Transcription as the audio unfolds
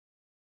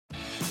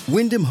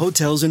Wyndham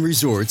Hotels and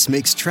Resorts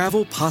makes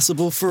travel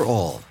possible for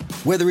all.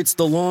 Whether it's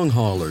the long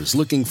haulers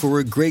looking for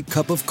a great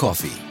cup of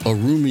coffee, a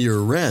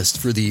roomier rest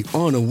for the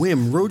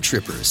on-a-whim road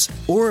trippers,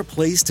 or a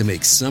place to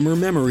make summer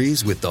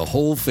memories with the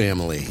whole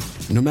family.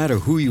 No matter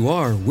who you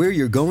are, where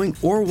you're going,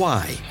 or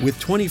why, with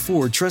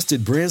 24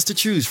 trusted brands to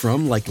choose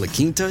from like La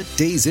Quinta,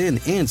 Days Inn,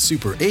 and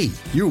Super 8,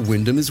 your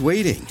Wyndham is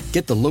waiting.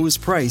 Get the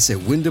lowest price at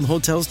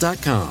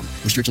WyndhamHotels.com.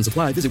 Restrictions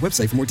apply. Visit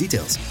website for more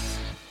details.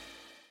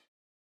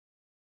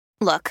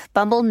 Look,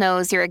 Bumble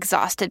knows you're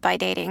exhausted by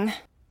dating.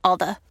 All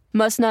the,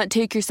 must not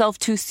take yourself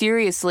too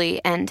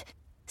seriously, and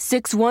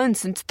 6'1"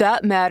 since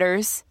that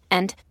matters.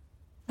 And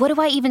what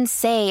do I even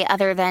say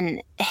other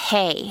than,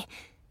 hey?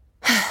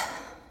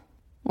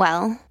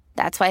 Well,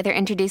 that's why they're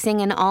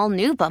introducing an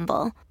all-new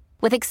Bumble,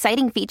 with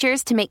exciting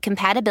features to make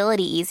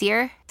compatibility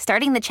easier,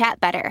 starting the chat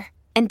better,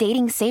 and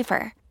dating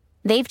safer.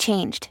 They've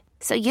changed,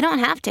 so you don't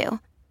have to.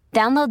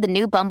 Download the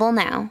new Bumble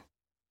now.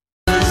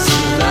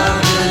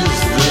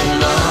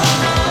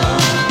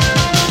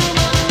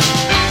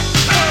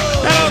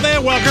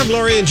 Welcome,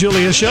 Lori and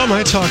Julia Show,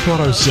 My Talk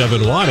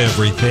 107.1,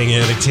 Everything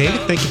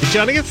Entertainment. Thank you for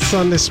joining us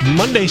on this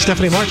Monday.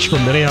 Stephanie March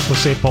from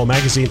Minneapolis St. Paul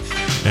Magazine,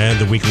 and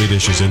the weekly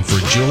dish is in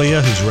for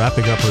Julia, who's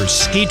wrapping up her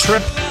ski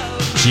trip.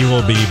 She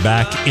will be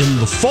back in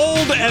the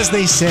fold, as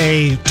they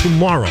say,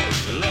 tomorrow.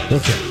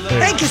 Okay.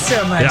 Thank you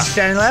so much,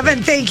 John Love,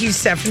 and thank you,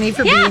 Stephanie,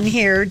 for being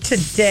here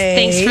today.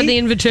 Thanks for the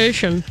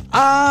invitation.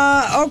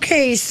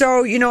 Okay,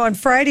 so, on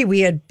Friday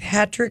we had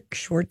Patrick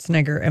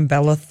Schwarzenegger and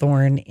Bella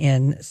Thorne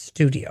in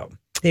studio.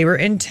 They were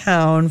in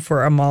town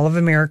for a Mall of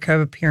America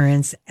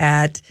appearance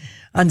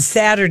on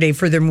Saturday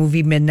for their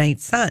movie Midnight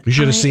Sun. We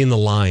should have seen the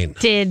line.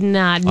 Did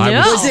not know.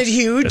 Was it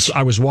huge?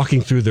 I was walking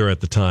through there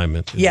at the time.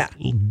 A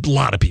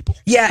lot of people.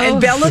 Yeah,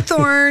 and Bella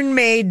Thorne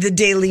made the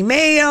Daily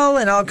Mail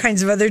and all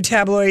kinds of other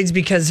tabloids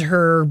because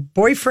her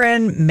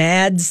boyfriend,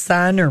 Maud's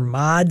son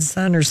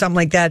or something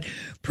like that,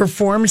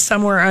 performed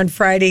somewhere on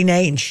Friday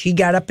night, and she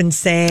got up and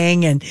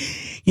sang, and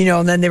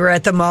and then they were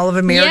at the Mall of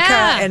America,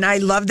 and I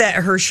love that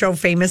her show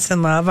Famous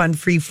in Love on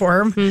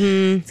Freeform.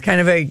 Mm-hmm. It's kind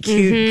of a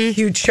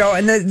cute show,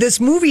 and this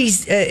movie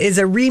is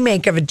a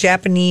remake of a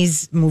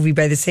Japanese movie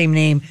by the same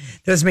name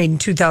that was made in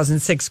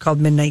 2006 called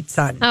Midnight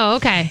Sun. Oh,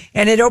 okay.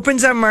 And it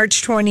opens on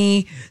March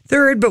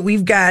 23rd, but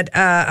we've got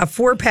a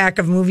 4-pack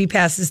of movie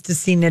passes to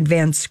see an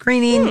advanced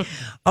screening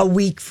a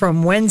week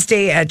from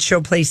Wednesday at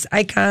Showplace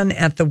Icon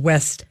at the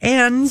West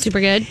End. Super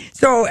good.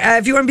 So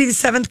if you want to be the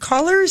 7th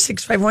caller,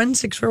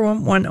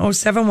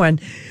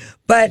 651-641-1071.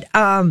 But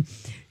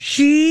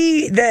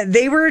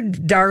they were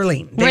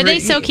darling. Were they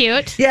so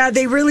cute? Yeah,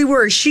 they really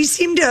were. She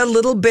seemed a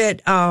little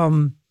bit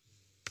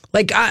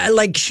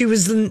like she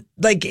was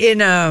like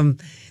in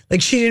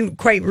like she didn't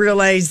quite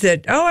realize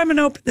that, I'm going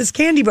to open this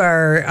candy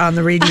bar on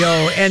the radio.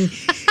 And,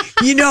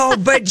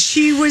 but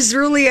she was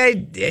really,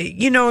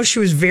 she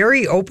was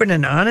very open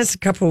and honest a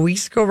couple of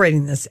weeks ago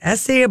writing this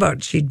essay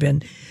about she'd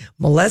been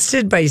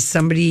molested by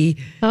somebody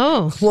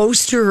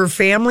close to her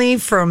family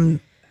from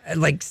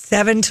like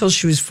 7 till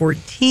she was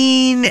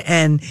 14.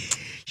 And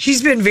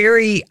she's been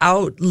very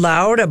out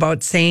loud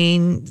about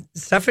saying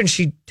stuff, and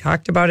she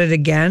talked about it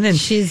again. And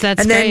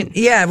that's great.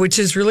 Yeah, which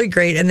is really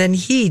great. And then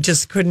he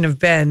just couldn't have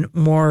been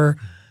more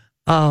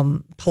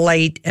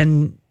polite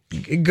and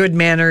good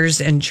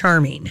manners and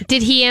charming.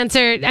 Did he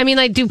answer? I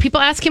mean, do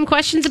people ask him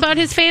questions about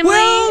his family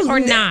or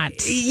not?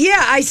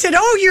 Yeah, I said,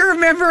 you're a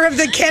member of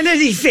the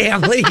Kennedy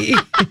family.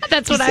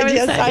 That's what I would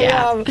say. I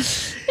am.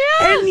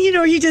 Yeah. And,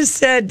 he just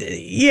said,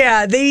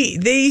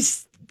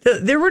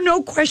 there were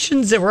no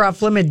questions that were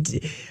off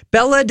limit.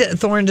 Bella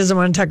Thorne doesn't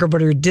want to talk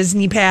about her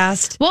Disney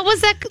past. What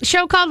was that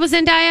show called with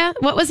Zendaya?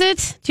 What was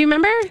it? Do you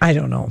remember? I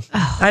don't know.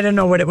 I don't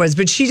know what it was,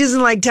 but she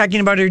doesn't like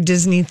talking about her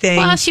Disney thing.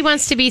 Well, she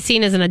wants to be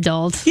seen as an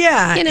adult.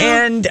 Yeah,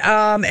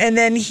 and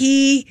then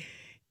he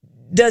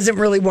doesn't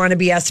really want to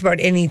be asked about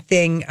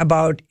anything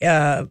about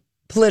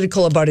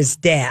political about his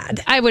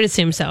dad. I would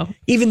assume so.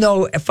 Even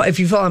though if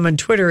you follow him on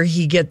Twitter,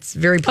 he gets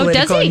very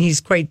political, and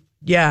he's quite.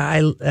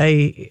 Yeah,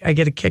 I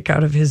get a kick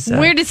out of his.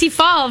 Where does he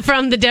fall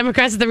from the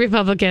Democrats and the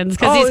Republicans?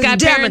 Because he's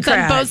got parents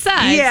on both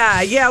sides.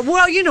 Yeah.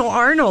 Well,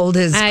 Arnold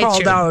has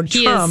called out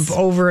Trump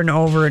over and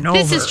over and over.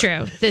 This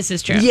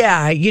is true.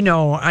 Yeah,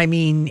 I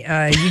mean,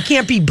 you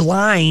can't be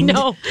blind.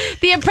 No,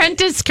 the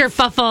Apprentice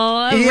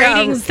kerfuffle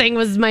ratings thing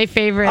was my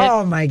favorite.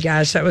 Oh my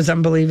gosh, that was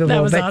unbelievable.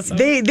 That was awesome.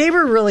 They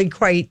were really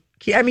quite.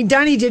 I mean,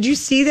 Donnie, did you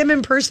see them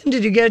in person?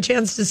 Did you get a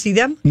chance to see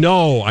them?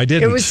 No, I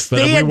didn't.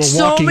 They had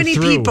so many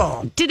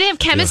people. Did they have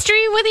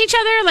chemistry with each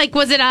other?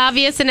 Was it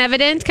obvious and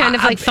evident? Kind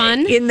of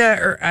fun? In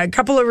a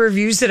couple of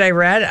reviews that I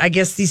read, I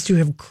guess these two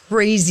have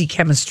crazy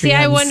chemistry. See,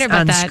 I wonder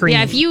about that. Screen.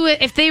 Yeah,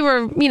 if they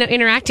were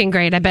interacting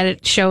great, I bet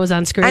it shows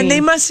on screen. And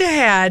they must have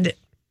had,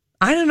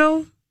 I don't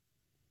know.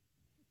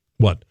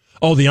 What?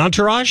 Oh, the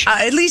entourage?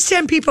 At least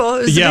 10 people.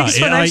 It was the biggest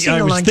one I've seen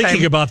in a long time. I was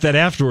thinking about that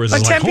afterwards.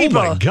 But 10 people.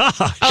 Oh, my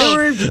gosh. There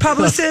were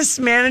publicists,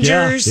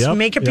 managers,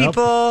 makeup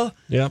people.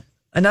 Yep.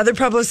 another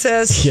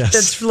publicist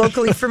that's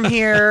locally from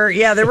here.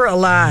 Yeah, there were a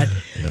lot.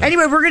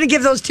 Anyway, we're going to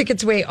give those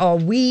tickets away all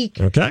week.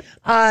 Okay.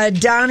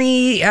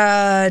 Donnie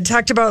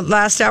talked about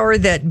last hour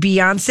that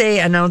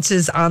Beyonce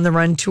announces On the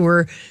Run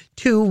Tour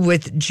 2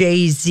 with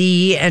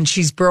Jay-Z, and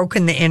she's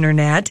broken the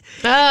internet.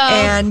 Oh.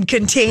 And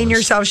Contain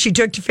Yourself, she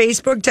took to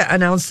Facebook to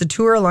announce the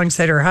tour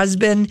alongside her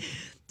husband.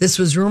 This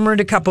was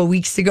rumored a couple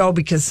weeks ago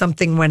because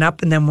something went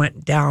up and then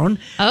went down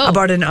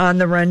about an On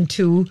the Run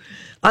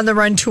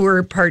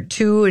Tour Part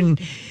 2, and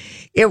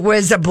it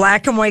was a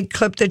black and white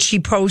clip that she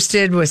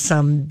posted with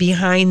some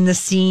behind the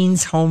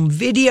scenes home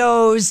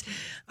videos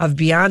of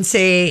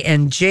Beyonce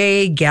and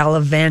Jay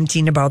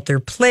gallivanting about their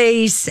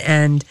place,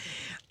 and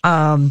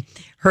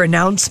her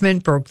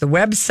announcement broke the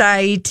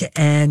website.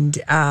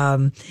 And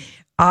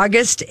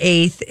August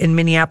 8th in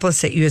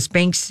Minneapolis at US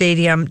Bank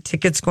Stadium.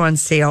 Tickets go on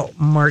sale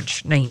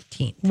March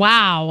 19th.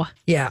 Wow.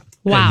 Yeah.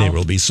 Wow. And they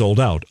will be sold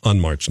out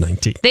on March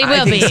 19th. They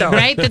will be,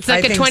 right? It's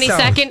like a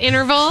 20-second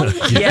interval.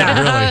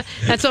 Yeah, really.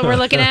 That's what we're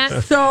looking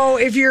at. So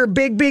if you're a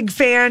big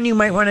fan, you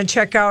might want to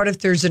check out if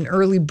there's an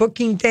early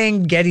booking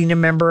thing, getting a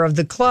member of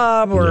the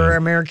club or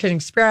American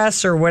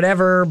Express or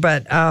whatever.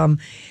 But and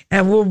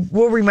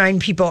we'll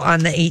remind people on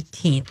the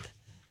 18th.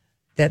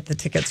 That the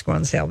tickets go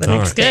on sale the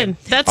next day. Good.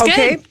 That's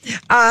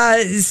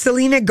good.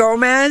 Selena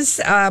Gomez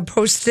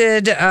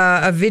posted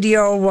a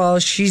video while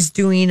she's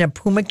doing a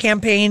Puma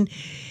campaign.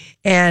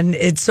 And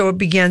it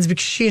begins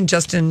because she and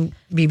Justin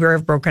Bieber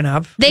have broken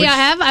up. They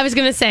have? I was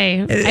going to say.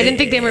 I didn't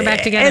think they were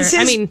back together.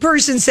 And this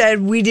person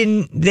said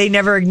they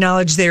never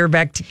acknowledged they were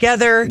back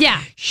together.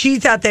 Yeah. She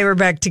thought they were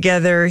back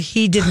together.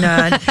 He did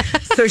not.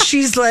 So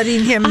she's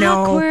letting him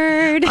know.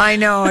 Awkward. I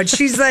know. And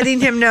she's letting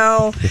him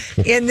know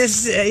in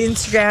this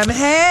Instagram,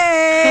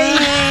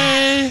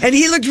 hey. And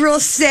he looked real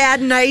sad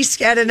and nice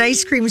at an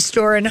ice cream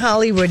store in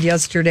Hollywood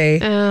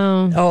yesterday.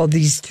 Oh,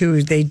 these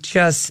two,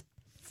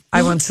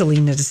 I want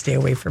Selena to stay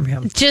away from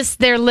him. Just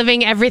they're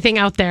living everything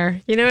out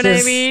there. You know what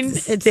I mean?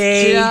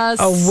 Stay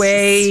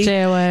away.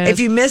 Stay away.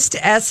 If you missed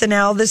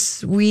SNL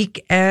this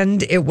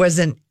weekend, it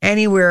wasn't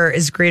anywhere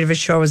as great of a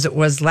show as it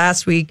was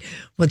last week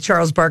with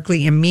Charles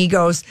Barkley and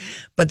Migos.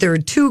 But there were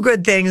two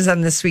good things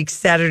on this week's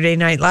Saturday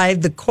Night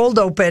Live. The cold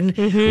open,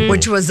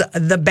 which was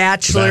The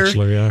Bachelor.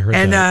 I heard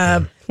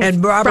that.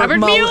 And Robert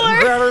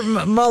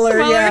Mueller,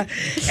 yeah.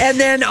 And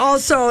then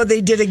also they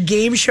did a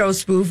game show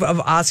spoof of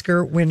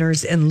Oscar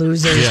winners and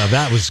losers. Yeah,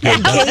 that was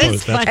good.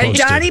 And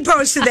Donnie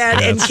posted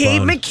that, and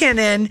Kate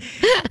McKinnon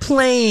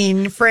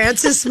playing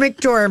Frances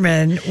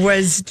McDormand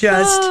was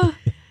just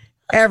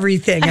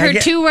everything. I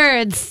heard two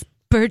words.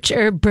 Birch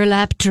herb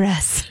burlap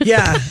dress.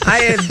 Yeah,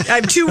 I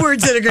have two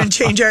words that are going to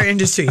change our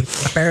industry.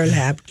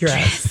 Burlap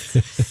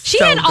dress.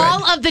 She had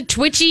all of the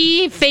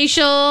twitchy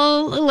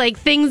facial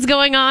things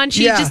going on.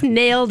 She just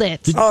nailed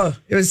it. Oh,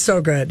 it was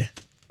so good.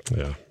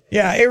 Yeah.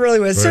 Yeah, it really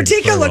was. So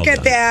take a look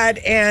at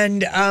that.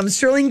 And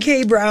Sterling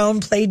K. Brown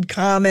played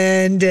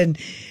Common, and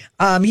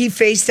he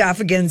faced off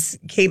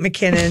against Kate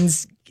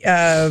McKinnon's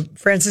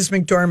Frances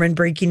McDormand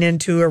breaking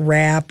into a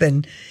rap.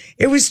 And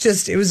it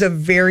was a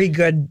very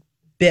good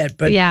bit,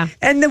 but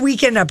and the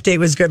weekend update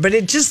was good, but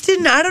it just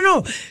didn't. I don't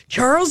know.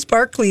 Charles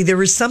Barkley, there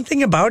was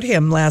something about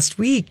him last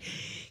week.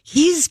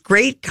 He's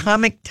great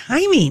comic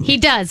timing. He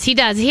does. He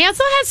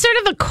also has sort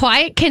of a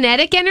quiet,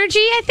 kinetic energy,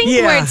 I think,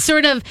 where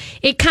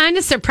it kind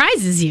of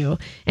surprises you.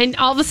 And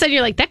all of a sudden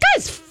you're like, that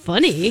guy's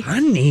funny.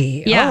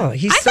 Yeah. Oh,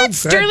 he's so good.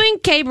 Sterling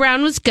K.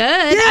 Brown was good.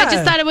 Yeah. I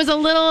just thought it was a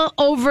little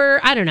over,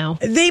 I don't know.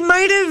 They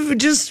might have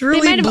just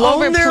really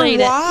blown their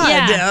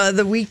wad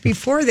the week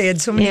before. They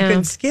had so many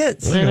good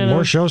skits. We got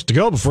more shows to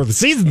go before the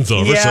season's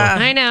over. Yeah.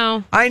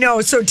 So. I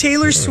know. So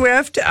Taylor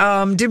Swift,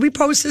 did we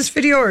post this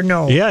video or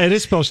no? Yeah, it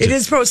is posted. It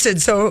is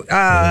posted. So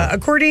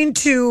according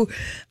to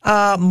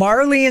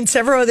Marley and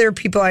several other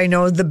people I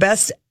know, the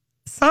best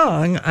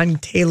song on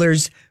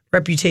Taylor's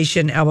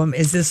Reputation album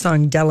is this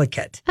song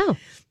Delicate. Oh.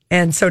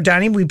 And so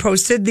Donnie, we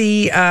posted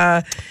the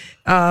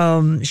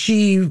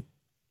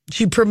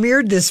she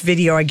premiered this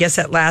video, I guess,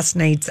 at last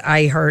night's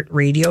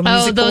iHeartRadio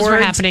Music those Awards. were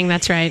happening.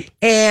 That's right.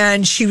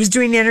 And she was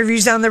doing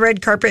interviews on the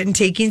red carpet and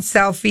taking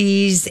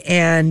selfies.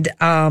 And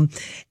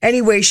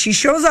anyway, she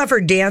shows off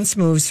her dance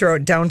moves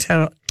throughout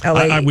downtown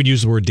LA. I would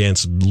use the word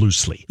dance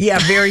loosely. Yeah,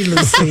 very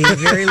loosely,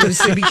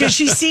 because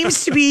she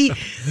seems to be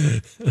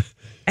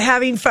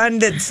having fun.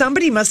 That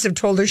somebody must have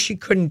told her she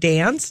couldn't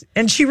dance,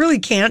 and she really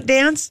can't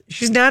dance.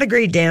 She's not a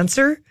great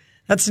dancer.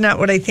 That's not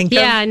what I think of.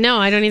 Yeah, no,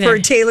 I don't either. For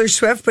Taylor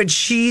Swift, but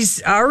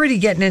she's already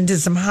getting into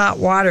some hot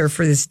water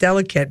for this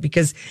Delicate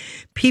because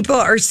people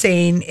are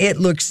saying it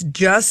looks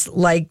just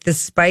like the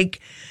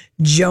Spike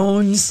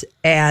Jonze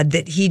ad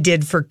that he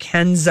did for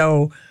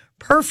Kenzo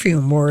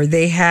perfume, where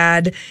they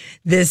had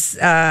this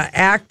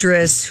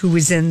actress who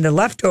was in The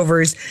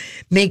Leftovers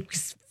make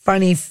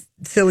funny,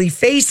 silly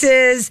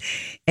faces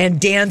and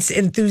dance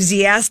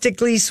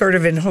enthusiastically, sort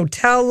of in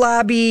hotel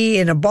lobby,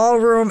 in a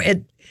ballroom.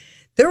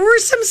 There were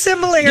some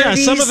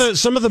similarities. Yeah,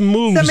 some of the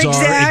moves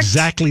are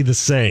exactly the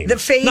same. The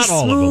face not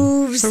all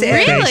moves. Of them.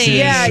 Really?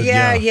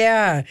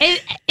 Yeah.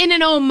 In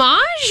an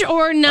homage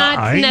or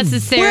not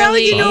necessarily? Well,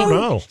 you I don't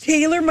know.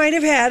 Taylor might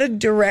have had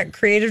a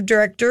creative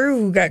director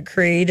who got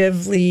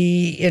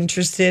creatively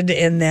interested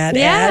in that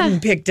ad and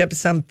picked up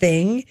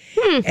something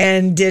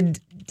and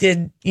did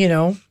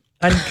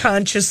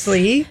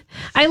unconsciously.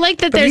 I like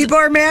that. People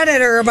are mad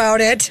at her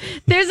about it.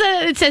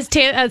 It says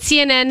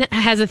CNN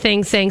has a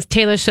thing saying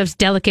Taylor Swift's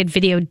delicate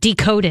video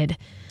decoded.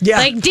 Yeah.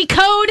 Like,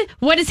 decode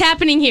what is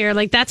happening here.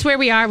 Like, that's where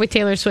we are with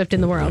Taylor Swift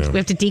in the world. We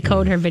have to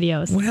decode her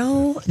videos.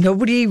 Well,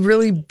 nobody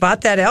really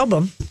bought that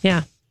album.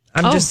 Yeah.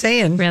 I'm just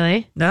saying.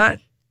 Really?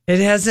 It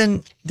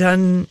hasn't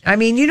done. I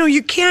mean,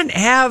 you can't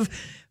have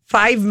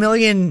 5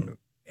 million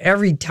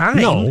every time.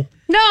 No.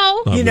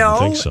 I wouldn't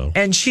think so.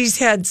 And she's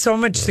had so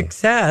much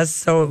success,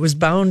 so it was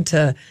bound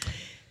to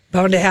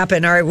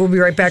happen. All right, we'll be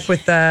right back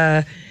with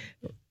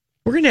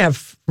we're gonna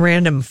have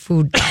random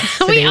food today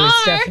We with are.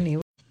 Stephanie.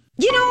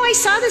 I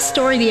saw this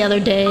story the other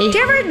day. Do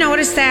you ever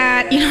notice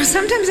that?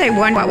 Sometimes I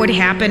wonder what would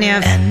happen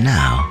if... And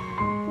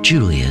now,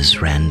 Julia's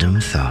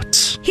random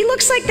thoughts. He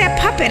looks like that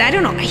puppet. I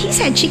don't know. He's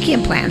had cheeky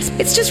implants.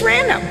 It's just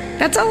random.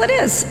 That's all it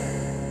is.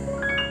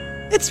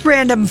 It's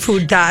random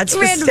food thoughts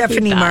with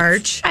Stephanie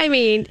March. I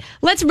mean,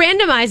 let's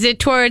randomize it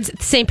towards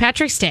St.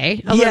 Patrick's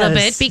Day a little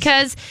bit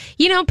because,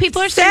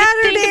 people are starting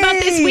to think about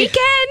this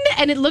weekend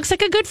and it looks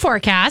like a good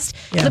forecast.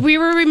 Yeah. We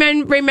were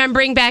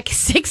remembering back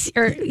 6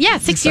 years ago.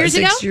 6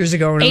 years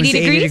ago when it was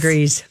 80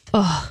 degrees.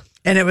 Oh.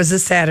 And it was a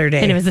Saturday.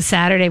 And it was a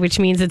Saturday, which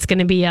means it's going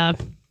to be a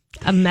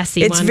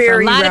messy one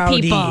for a lot of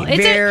people.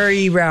 It's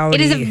very rowdy.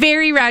 It is a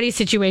very rowdy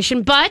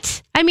situation.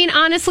 But, I mean,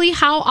 honestly,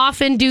 how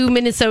often do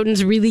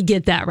Minnesotans really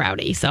get that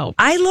rowdy? So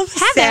I love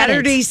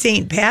Saturday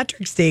St.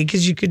 Patrick's Day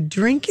because you could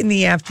drink in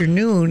the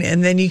afternoon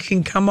and then you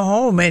can come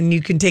home and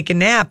you can take a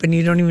nap and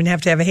you don't even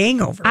have to have a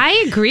hangover.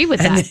 I agree with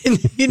that. Then,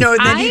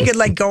 you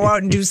could go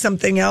out and do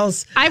something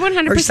else. I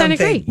 100%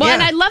 agree. Well,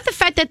 and I love the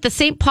fact that the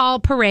St. Paul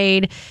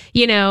parade,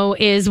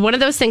 is one of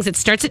those things that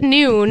starts at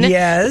noon.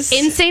 Yes.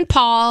 In St.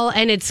 Paul.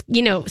 And it's,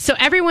 so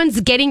everyone's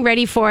getting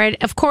ready for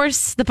it. Of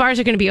course, the bars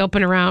are going to be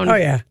open around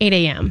 8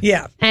 a.m.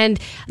 Yeah. And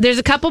there's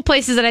a couple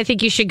places that I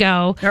think you should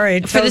go. All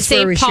right. For the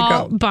St.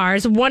 Paul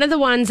bars. One of the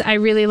ones I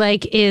really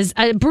like is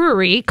a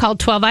brewery called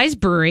 12 Eyes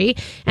Brewery.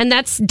 And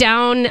that's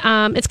down,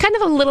 it's kind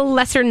of a little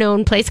lesser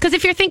known place. Because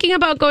if you're thinking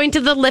about going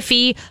to the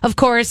Liffey, of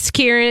course,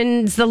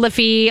 Kieran's, the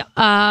Liffey,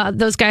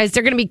 those guys,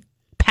 they're going to be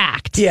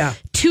packed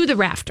to the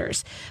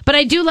rafters. But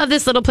I do love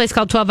this little place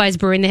called 12 Eyes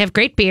Brewing. They have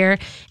great beer,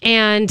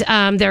 and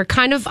they're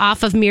kind of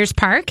off of Mears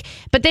Park,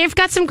 but they've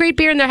got some great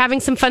beer, and they're having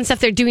some fun stuff.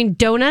 They're doing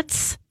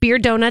beer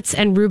donuts,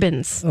 and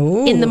Rubens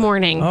in the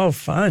morning. Oh,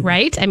 fun.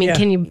 Right? I mean,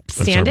 can you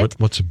stand it?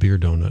 What's a beer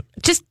donut?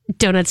 Just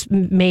donuts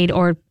made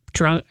or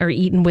drunk or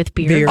eaten with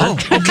beer. Oh,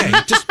 okay.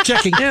 Just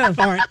checking. Yeah.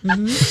 All right.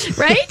 Mm-hmm.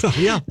 Right?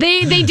 Yeah.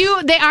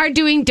 They are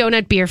doing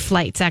donut beer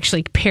flights,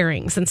 actually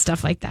pairings and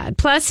stuff like that.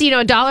 Plus,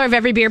 $1 of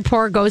every beer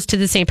pour goes to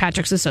the St.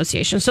 Patrick's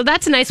Association. So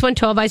that's a nice one.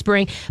 12 Eyes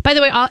Brewing. By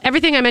the way,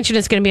 everything I mentioned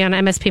is going to be on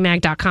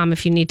mspmag.com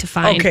if you need to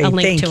find a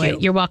link to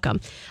it. You're welcome.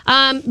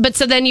 But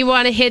so then you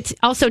want to hit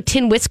also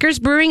Tin Whiskers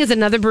Brewing is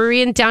another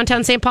brewery in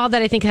downtown St. Paul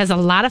that I think has a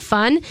lot of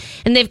fun,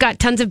 and they've got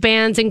tons of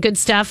bands and good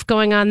stuff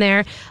going on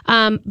there.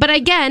 But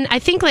again, I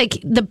think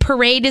the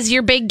parade is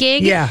your big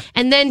gig. Yeah.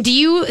 And then do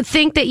you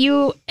think that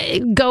you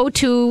go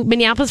to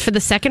Minneapolis for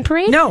the second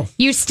parade? No.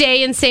 You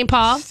stay in St.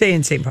 Paul? Stay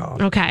in St. Paul.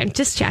 Okay,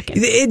 just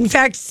checking. In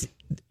fact,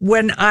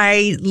 when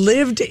I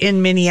lived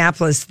in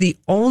Minneapolis, the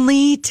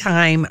only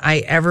time I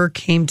ever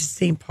came to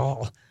St.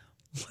 Paul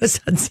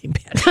was on St.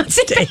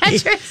 Patrick's Day.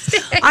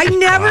 I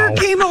never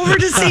came over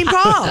to St.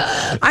 Paul.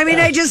 I mean,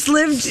 I just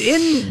lived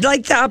in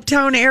the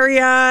uptown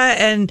area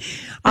and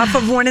off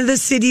of one of the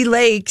city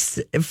lakes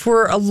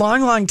for a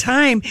long, long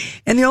time.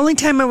 And the only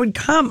time I would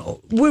come,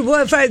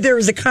 if there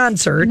was a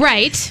concert.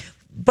 Right.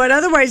 But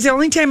otherwise, the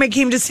only time I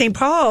came to St.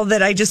 Paul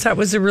that I just thought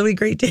was a really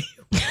great day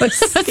was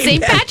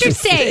St.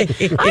 Patrick's Day.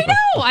 I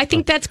know. I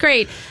think that's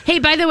great. Hey,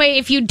 by the way,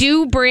 if you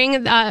do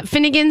bring,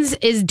 Finnegan's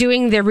is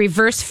doing their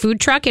reverse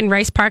food truck in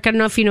Rice Park. I don't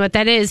know if you know what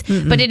that is,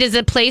 but it is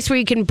a place where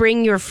you can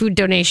bring your food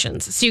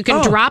donations. So you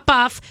can drop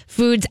off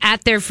foods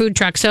at their food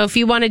truck. So if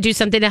you want to do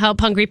something to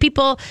help hungry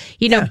people,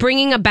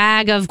 bringing a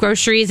bag of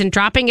groceries and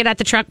dropping it at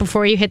the truck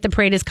before you hit the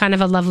parade is kind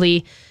of a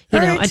lovely,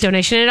 a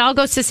donation. And it all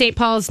goes to St.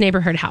 Paul's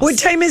neighborhood house. What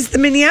time is the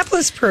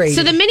Minneapolis parade?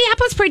 So the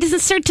Minneapolis parade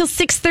doesn't start till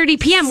 6:30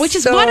 p.m., which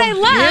is what I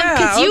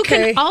love. Because you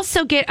can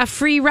also get a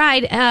free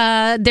ride.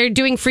 They're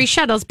doing free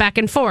shuttles back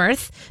and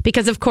forth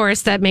because, of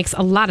course, that makes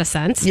a lot of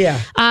sense. Yeah.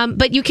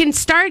 But you can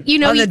start. On you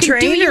the can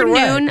train do your or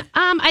what? noon.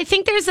 I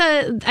think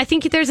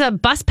there's a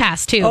bus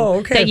pass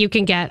too that you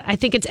can get. I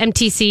think it's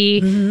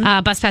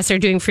MTC bus pass. They're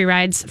doing free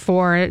rides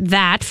for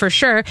that for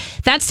sure.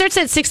 That starts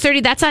at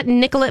 6:30. That's at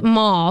Nicollet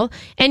Mall,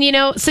 and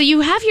so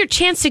you have your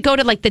chance to go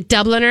to like the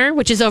Dubliner,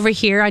 which is over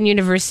here on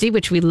University,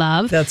 which we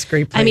love. That's a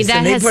great place. I mean, that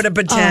and they has, put up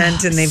a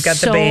tent and they've got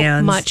the so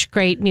bands. much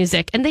great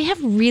music. And they have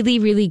really,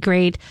 really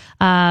great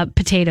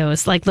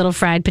potatoes, like little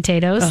fried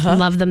potatoes.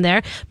 Love them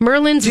there.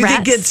 Merlin's Do you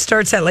Rest. think it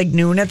starts at like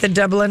noon at the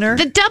Dubliner?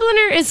 The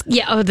Dubliner is,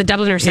 the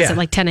Dubliner starts at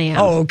like 10 a.m.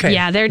 Oh, okay.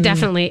 Yeah, they're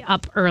definitely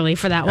up early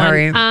for that one. All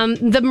right.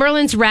 The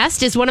Merlin's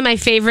Rest is one of my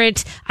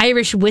favorite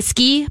Irish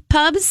whiskey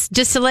pubs,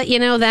 just to let you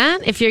know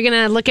that, if you're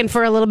looking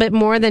for a little bit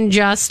more than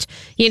just,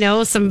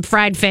 some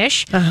fried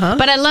fish.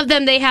 But I love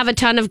them. They have a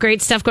ton of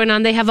great stuff going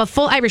on. They have a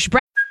full Irish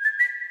breakfast.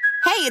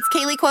 Hey, it's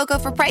Kaylee Cuoco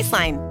for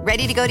Priceline.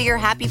 Ready to go to your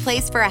happy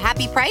place for a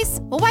happy price?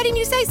 Well, why didn't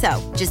you say so?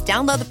 Just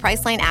download the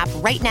Priceline app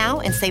right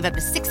now and save up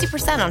to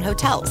 60% on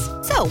hotels.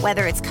 So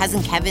whether it's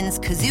Cousin Kevin's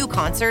Kazoo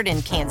Concert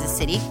in Kansas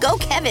City, go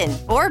Kevin,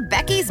 or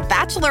Becky's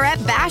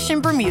Bachelorette Bash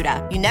in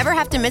Bermuda, you never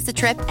have to miss a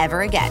trip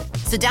ever again.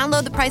 So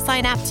download the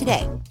Priceline app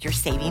today. Your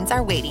savings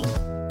are waiting.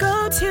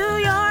 Go to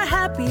your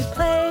happy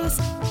place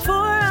for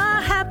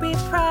a happy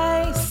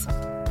price.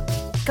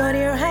 Go to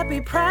your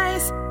happy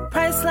price,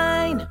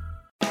 Priceline.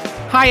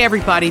 Hi,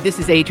 everybody. This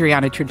is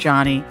Adriana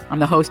Trajani. I'm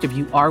the host of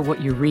You Are What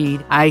You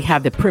Read. I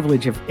have the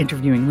privilege of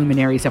interviewing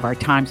luminaries of our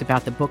times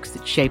about the books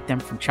that shaped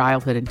them from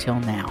childhood until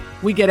now.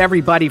 We get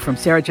everybody from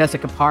Sarah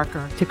Jessica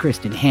Parker to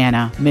Kristen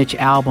Hanna, Mitch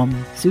Albom,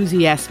 Susie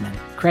Essman,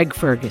 Craig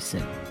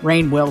Ferguson,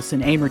 Rainn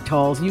Wilson, Amor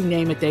Tolls, you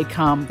name it, they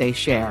come, they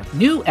share.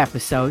 New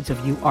episodes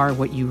of You Are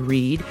What You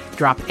Read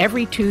drop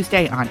every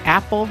Tuesday on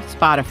Apple,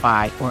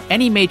 Spotify, or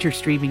any major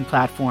streaming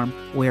platform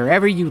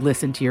wherever you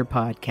listen to your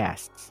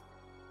podcasts.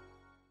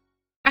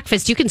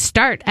 Breakfast. You can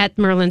start at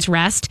Merlin's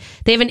Rest.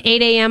 They have an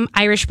 8 a.m.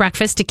 Irish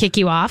breakfast to kick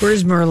you off.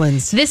 Where's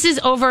Merlin's? This is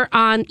over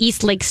on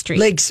East Lake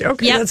Street.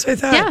 Okay, that's what I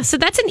thought. Yeah, so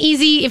that's an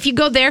easy, if you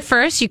go there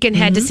first, you can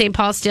head to St.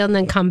 Paul still and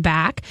then come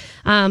back.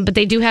 But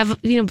they do have,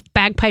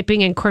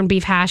 bagpiping and corned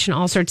beef hash and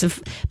all sorts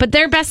of, but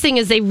their best thing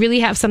is they really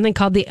have something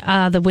called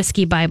the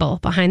Whiskey Bible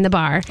behind the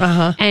bar.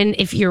 And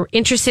if you're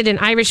interested in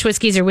Irish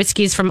whiskeys or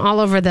whiskeys from all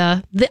over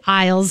the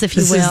aisles, if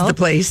you will. This is the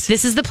place.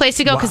 This is the place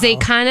to go because they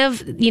kind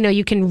of,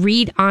 you can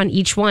read on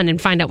each one and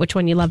find out which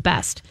one you love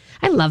best.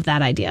 I love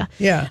that idea.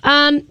 Yeah.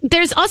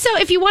 There's also,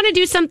 if you want to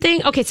do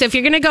something, okay, so if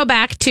you're going to go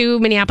back to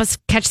Minneapolis,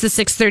 catch the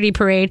 6:30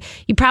 parade,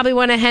 you probably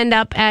want to end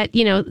up at,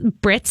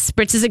 Brits.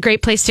 Brits is a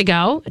great place to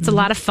go. It's a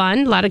lot of fun,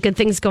 a lot of good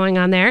things going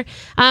on there.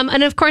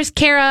 And of course,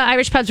 Cara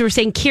Irish Pubs, we're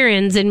saying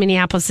Kieran's in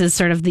Minneapolis is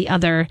sort of the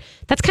other,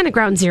 that's kind of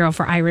ground zero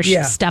for Irish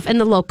stuff. And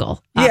the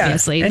local,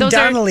 obviously. Yeah. And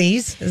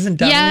Donnelly's, isn't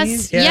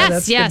Donnelly's?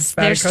 Yes.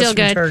 They're still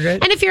good.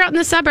 Target. And if you're out in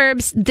the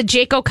suburbs, the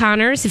Jake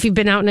O'Connors, if you've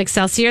been out in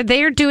Excelsior,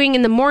 they are doing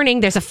in the morning,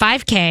 there's a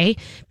 5K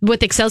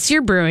with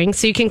Excelsior Brewing.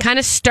 So you can kind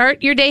of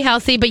start your day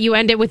healthy, but you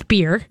end it with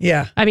beer.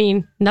 Yeah. I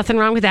mean, nothing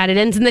wrong with that. It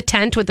ends in the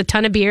tent with a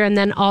ton of beer and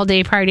then all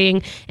day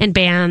partying and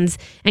bands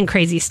and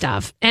crazy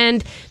stuff.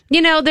 And,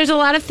 there's a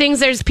lot of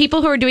things. There's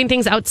people who are doing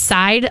things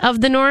outside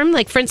of the norm.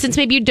 Like, for instance,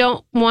 maybe you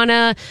don't want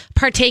to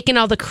partake in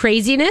all the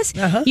craziness.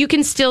 You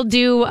can still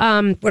do...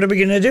 what are we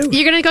going to do?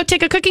 You're going to go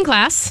take a cooking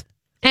class.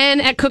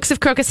 And at Cooks of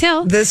Crocus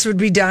Hill. This would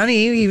be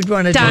Donnie. You'd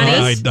want to do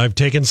Donnie's. I've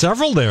taken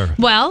several there.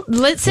 Well,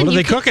 listen. What are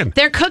they cooking?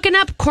 They're cooking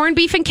up corned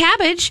beef and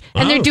cabbage.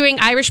 And they're doing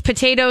Irish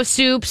potato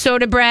soup,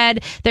 soda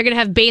bread. They're going to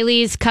have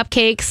Bailey's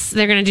cupcakes.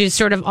 They're going to do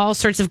sort of all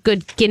sorts of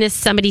good Guinness,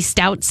 somebody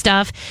stout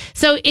stuff.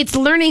 So it's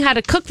learning how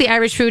to cook the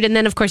Irish food. And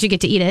then, of course, you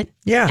get to eat it.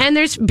 Yeah. And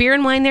there's beer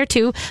and wine there,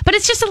 too. But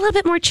it's just a little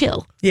bit more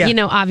chill. Yeah.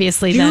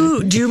 Obviously.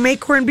 Do you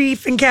make corned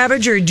beef and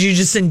cabbage or do you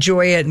just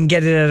enjoy it and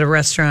get it at a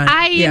restaurant?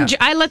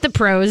 I let the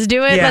pros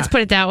do it. Yeah. Let's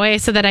put it that way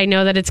so that I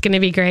know that it's going to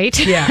be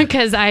great. Yeah.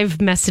 Because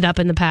I've messed it up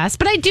in the past.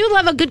 But I do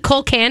love a good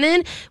Cole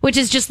Cannon, which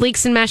is just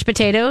leeks and mashed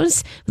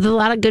potatoes with a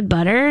lot of good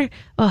butter.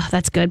 Oh,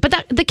 that's good.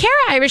 But the Cara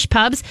Irish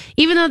Pubs,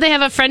 even though they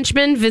have a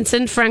Frenchman,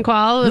 Vincent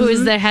Francois, who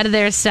is the head of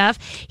their stuff,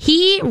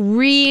 he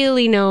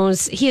really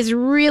knows, he has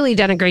really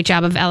done a great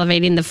job of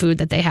elevating the food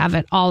that they have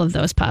at all of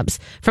those pubs.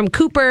 From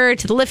Cooper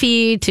to the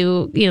Liffey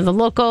to, the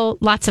local,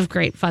 lots of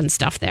great fun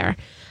stuff there.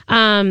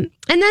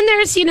 And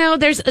then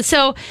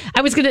so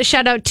I was going to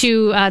shout out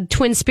to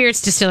Twin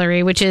Spirits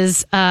Distillery, which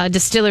is a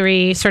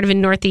distillery sort of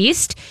in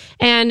Northeast.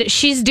 And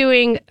she's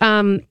doing,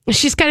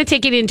 she's kind of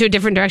taking it into a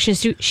different direction.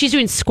 She's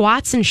doing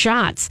squats and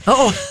shots.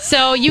 Oh.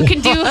 So you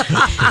can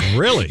do.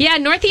 Really? Yeah,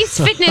 Northeast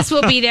Fitness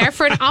will be there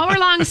for an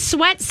hour-long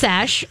sweat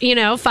sesh,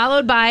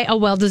 followed by a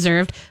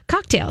well-deserved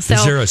cocktail. So,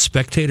 is there a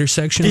spectator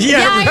section?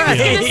 Yeah, I was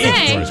going to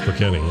say. It's always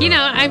beginning,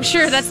 I'm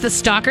sure that's the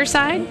stalker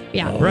side.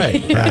 Yeah.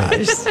 Right.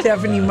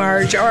 Stephanie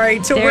March. All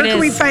right. So where can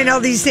we find all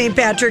these St.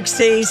 Patrick's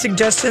Day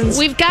suggestions?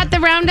 We've got the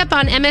roundup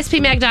on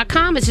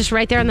mspmag.com. It's just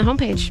right there on the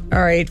homepage.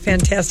 All right.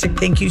 Fantastic.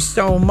 Thank you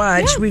so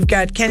much. Yeah. We've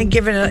got Kenny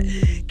giving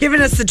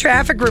us the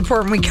traffic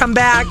report. When we come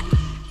back,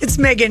 it's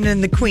Megan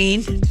and the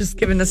Queen just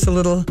giving us a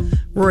little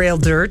royal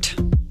dirt.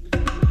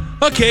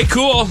 Okay,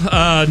 cool.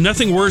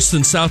 Nothing worse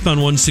than southbound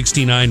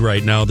 169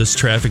 right now. This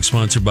traffic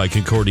sponsored by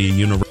Concordia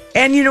University.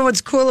 And you know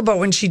what's cool about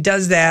when she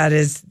does that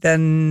is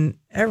then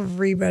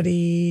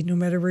everybody, no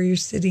matter where you're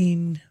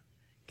sitting,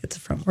 gets a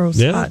front row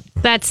spot.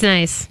 That's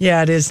nice.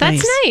 Yeah, it is.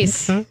 That's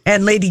nice.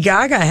 And Lady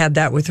Gaga had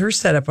that with her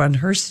setup on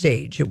her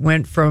stage. It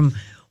went from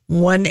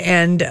one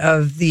end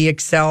of the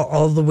Excel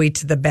all the way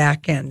to the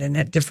back end, and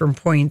at different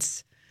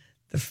points,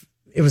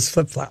 it was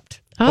flip flopped.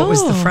 What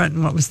was the front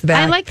and what was the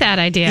back? I like that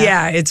idea.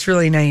 Yeah, it's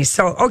really nice.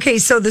 So, okay,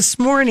 so this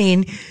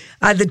morning,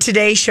 the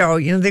Today Show,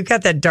 they've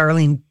got that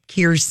darling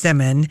Keir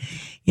Simon,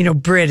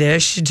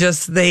 British.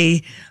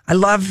 I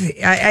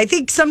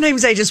think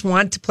sometimes I just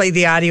want to play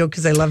the audio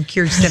because I love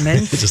Keir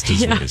Simon. Just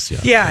his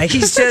voice, Yeah,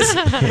 he's just.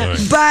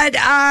 But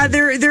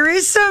there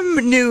is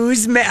some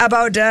news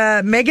about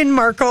Meghan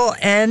Markle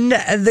and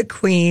the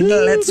Queen.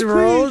 Let's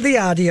roll the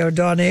audio,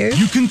 Donnie.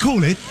 You can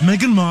call it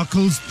Meghan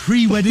Markle's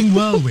pre-wedding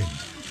whirlwind.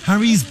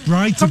 Harry's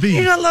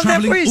bride-to-be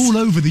travelling all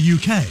over the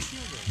UK,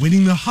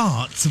 winning the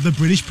hearts of the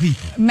British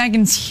people.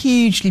 Meghan's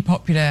hugely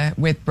popular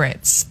with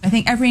Brits. I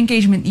think every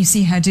engagement you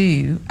see her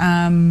do,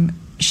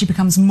 she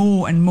becomes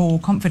more and more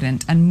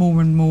confident and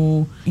more,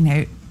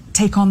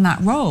 take on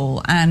that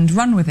role and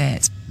run with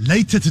it.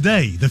 Later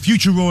today, the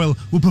future royal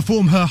will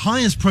perform her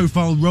highest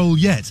profile role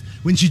yet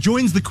when she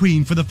joins the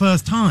Queen for the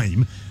first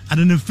time at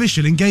an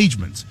official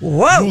engagement.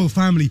 Whoa! The royal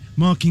family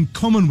marking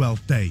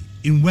Commonwealth Day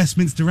in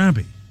Westminster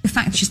Abbey. The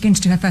fact that she's going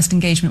to do her first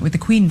engagement with the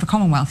Queen for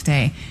Commonwealth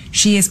Day,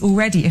 she is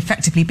already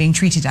effectively being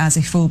treated as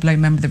a full-blown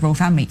member of the royal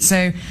family.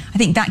 So I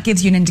think that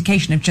gives you an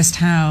indication of just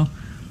how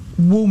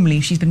warmly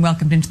she's been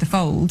welcomed into the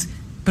fold,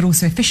 but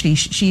also officially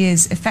she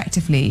is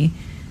effectively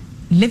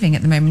living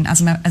at the moment as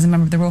a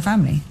member of the royal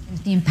family.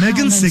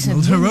 Meghan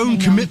signalled her own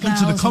commitment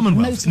to the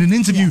Commonwealth in an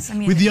interview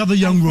with the other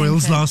young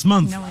royals last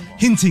month,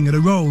 hinting at a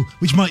role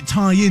which might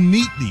tie in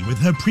neatly with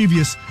her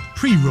previous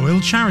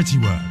pre-royal charity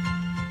work.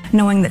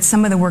 Knowing that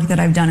some of the work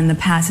that I've done in the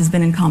past has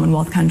been in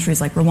Commonwealth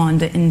countries like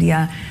Rwanda,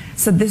 India.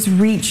 So this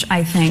reach,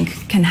 I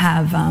think, can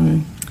have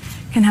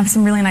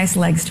some really nice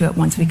legs to it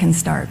once we can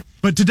start.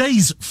 But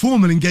today's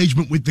formal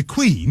engagement with the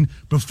Queen,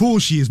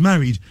 before she is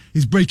married,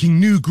 is breaking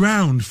new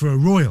ground for a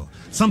royal,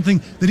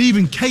 something that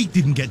even Kate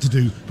didn't get to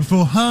do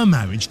before her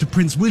marriage to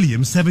Prince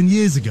William 7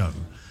 years ago.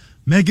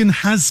 Meghan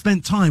has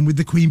spent time with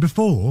the Queen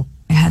before.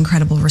 I had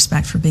incredible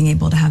respect for being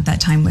able to have that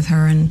time with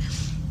her, and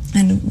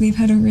we've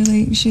had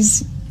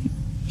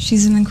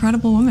She's an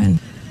incredible woman.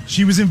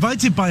 She was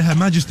invited by Her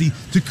Majesty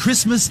to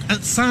Christmas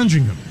at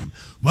Sandringham.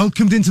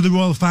 Welcomed into the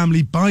royal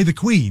family by the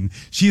Queen,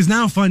 she is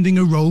now finding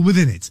a role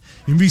within it,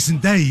 in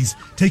recent days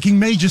taking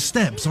major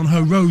steps on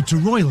her road to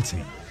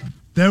royalty.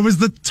 There was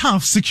the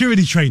tough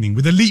security training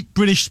with elite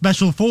British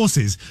Special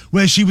Forces,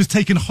 where she was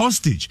taken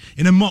hostage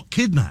in a mock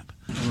kidnap.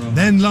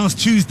 Then last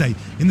Tuesday,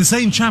 in the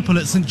same chapel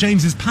at St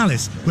James's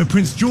Palace where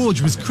Prince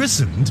George was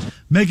christened,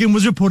 Meghan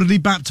was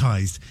reportedly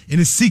baptised in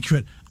a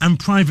secret and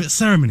private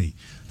ceremony.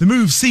 The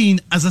move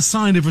seen as a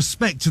sign of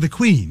respect to the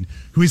Queen,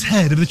 who is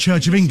head of the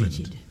Church of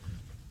England.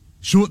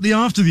 Shortly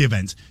after the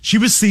event, she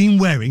was seen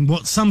wearing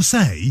what some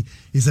say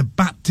is a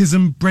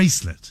baptism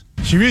bracelet.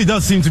 She really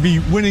does seem to be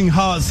winning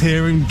hearts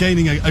here and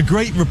gaining a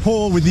great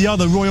rapport with the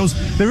other royals.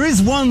 There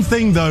is one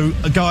thing, though,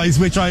 guys,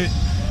 which I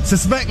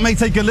suspect may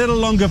take a little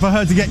longer for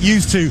her to get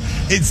used to.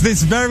 It's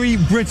this very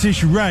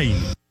British rain.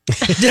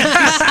 He's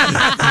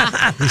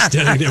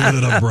standing there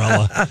with an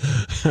umbrella.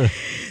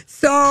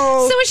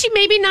 So is she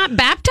maybe not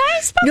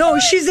baptized before? No,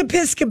 she's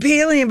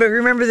Episcopalian, but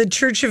remember the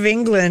Church of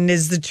England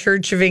is the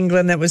Church of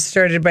England that was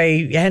started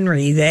by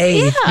Henry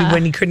VIII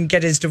when he couldn't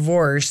get his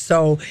divorce.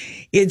 So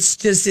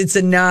it's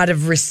a nod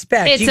of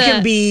respect.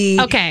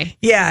 Okay.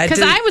 Yeah.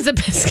 Because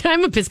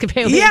I'm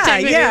Episcopalian.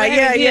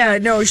 Yeah.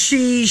 No,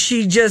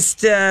 she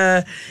just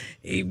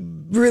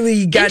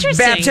really got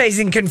baptized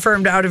and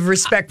confirmed out of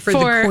respect for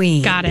the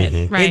Queen. Got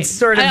it. Right. It's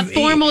sort of a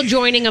formal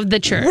joining of the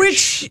church.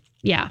 Which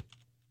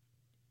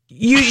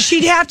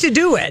she'd have to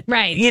do it.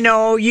 Right. You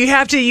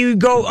you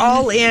go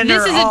all in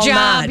this or is all a job.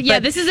 not. Yeah,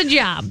 this is a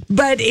job.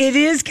 But it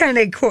is kind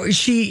of cool.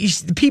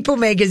 People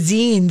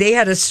magazine, they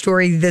had a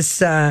story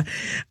this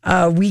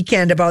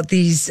weekend about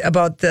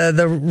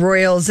the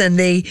royals, and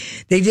they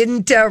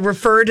didn't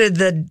refer to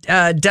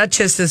the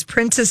Duchess as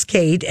Princess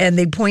Kate, and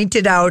they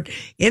pointed out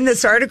in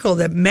this article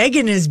that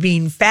Meghan is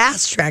being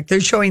fast-tracked.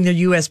 They're showing their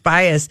U.S.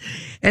 bias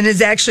and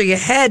is actually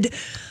ahead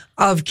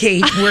of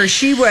Kate where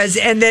she was,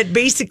 and that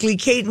basically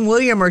Kate and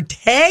William are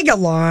tag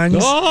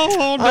alongs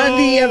on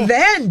the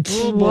event.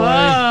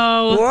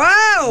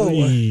 Whoa.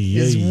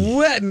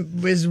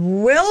 Is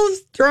Will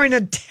throwing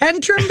a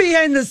tantrum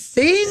behind the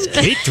scenes?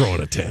 Kate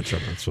throwing a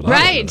tantrum. That's what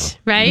Right.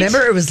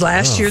 Remember it was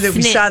last year that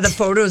we saw the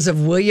photos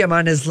of William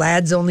on his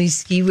lads only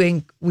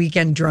ski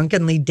weekend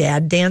drunkenly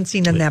dad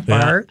dancing in that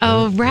bar.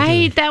 Oh,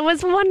 right. That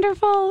was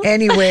wonderful.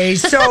 Anyway,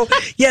 so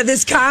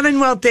this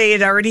Commonwealth Day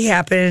had already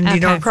happened,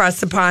 across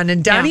the pond,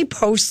 and Donnie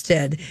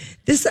posted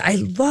this. I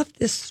love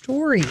this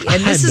story,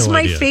 and this is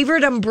my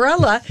favorite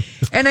umbrella,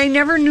 and I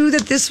never knew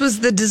that this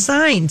was the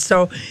design.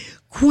 So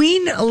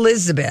Queen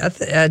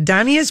Elizabeth,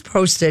 Donnie has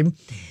posted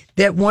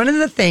that one of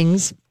the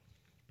things,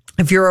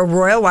 if you're a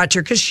royal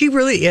watcher, because she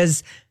really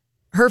is,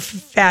 her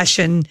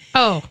fashion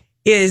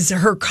is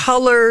her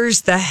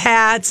colors, the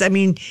hats. I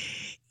mean,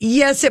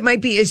 yes, it might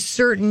be a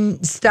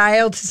certain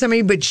style to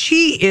somebody, but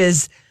she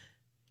is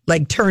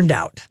like turned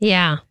out.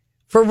 Yeah.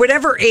 For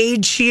whatever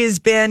age she has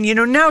been,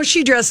 now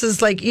she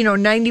dresses like,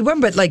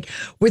 91, but like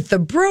with the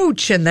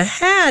brooch and the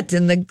hat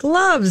and the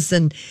gloves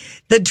and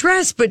the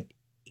dress. But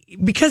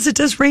because it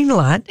does rain a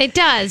lot. It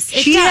does.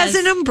 She has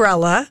an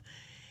umbrella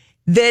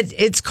that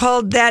it's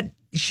called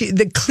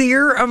the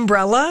clear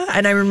umbrella.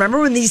 And I remember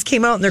when these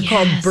came out and they're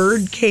called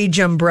birdcage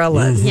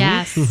umbrellas. Mm-hmm.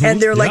 Yes. Mm-hmm. And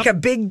they're like a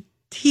big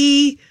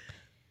tea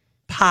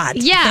pot.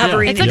 Yeah,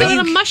 it's like a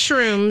little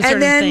mushroom sort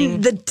and then of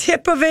thing. The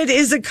tip of it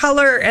is a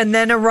color, and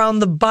then around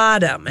the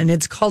bottom, and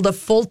it's called a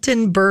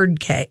Fulton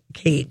bird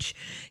cage,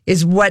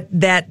 is what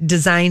that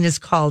design is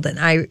called, and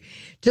I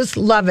just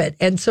love it.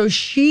 And so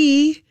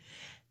she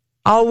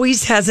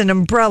always has an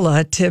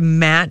umbrella to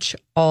match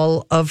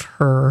all of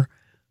her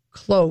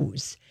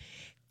clothes,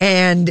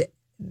 and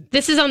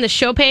this is on the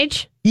show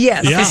page.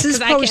 Yes, this is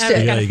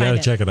posted. You got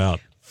to check it out.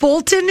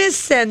 Fulton has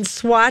sent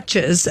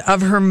swatches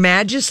of Her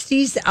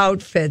Majesty's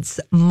outfits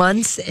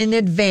months in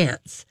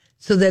advance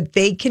so that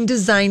they can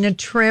design a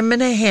trim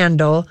and a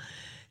handle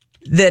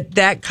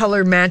that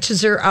color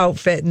matches her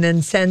outfit, and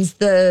then sends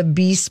the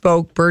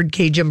bespoke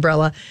birdcage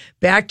umbrella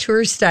back to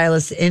her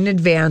stylist in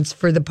advance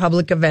for the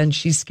public event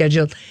she's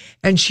scheduled.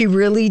 And she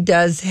really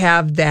does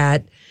have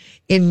that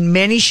in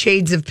many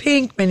shades of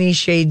pink, many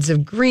shades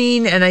of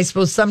green. And I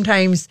suppose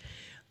sometimes,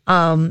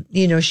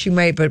 she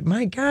might, but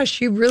my gosh,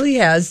 she really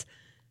has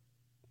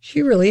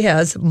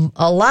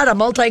a lot of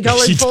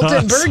multicolored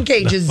Fulton bird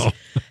cages.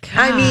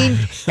 I mean,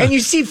 and you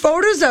see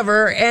photos of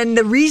her, and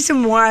the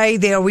reason why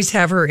they always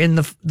have her in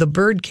the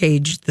bird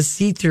cage, the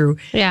see-through,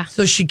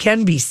 so she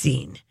can be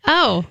seen.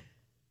 Oh.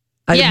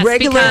 A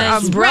regular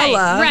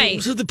umbrella.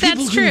 Right. So the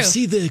people can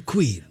see the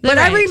queen. But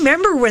I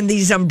remember when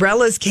these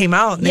umbrellas came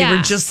out, and they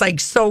were just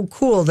like so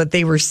cool that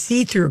they were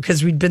see-through,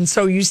 because we'd been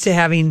so used to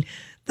having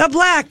the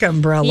black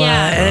umbrella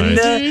and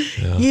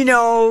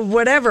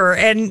whatever.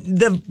 And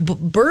the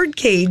bird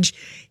cage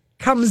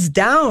comes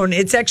down.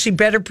 It's actually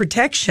better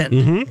protection.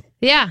 Mm-hmm.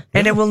 Yeah.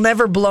 And it will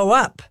never blow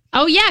up.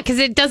 Oh, yeah, because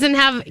it doesn't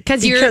have...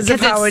 Because of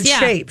how it's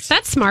shaped.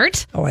 That's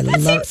smart. Oh,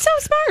 that seems so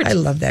smart. I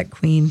love that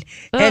queen.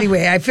 Ugh.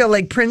 Anyway, I feel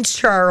like Prince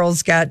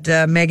Charles got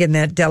Meghan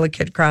that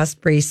delicate cross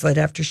bracelet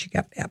after she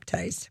got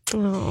baptized.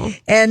 Oh.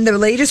 And the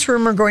latest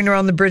rumor going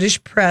around the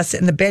British press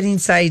and the betting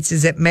sites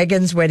is that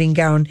Meghan's wedding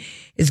gown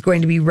is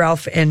going to be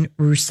Ralph and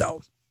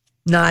Russo,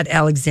 not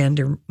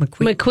Alexander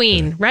McQueen.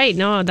 McQueen, right.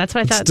 No, that's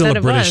what I thought Still that a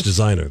it British was.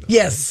 designer, though.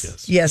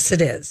 Yes,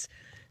 it is.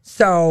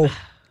 So...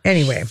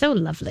 Anyway. So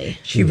lovely.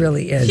 She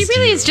really is. She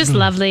really is just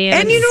lovely.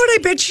 And you know what?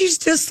 I bet she's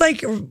just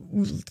like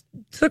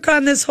took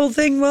on this whole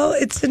thing. Well,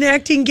 it's an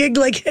acting gig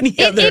like any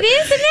other. It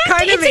is an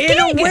acting kind of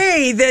in a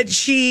way that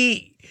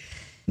she,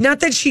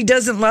 not that she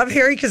doesn't love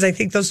Harry, because I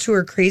think those two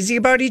are crazy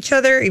about each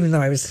other, even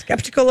though I was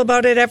skeptical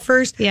about it at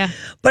first. Yeah.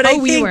 But I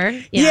think, we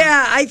were.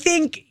 Yeah, I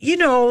think,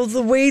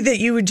 the way that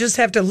you would just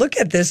have to look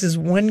at this is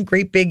one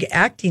great big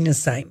acting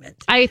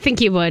assignment. I think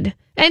you would.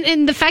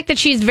 And the fact that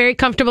she's very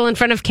comfortable in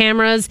front of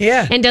cameras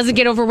and doesn't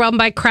get overwhelmed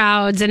by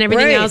crowds and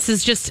everything else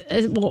is just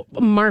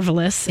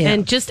marvelous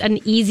and just an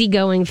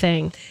easygoing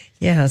thing.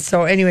 Yeah.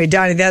 So anyway,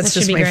 Donnie, that's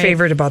just my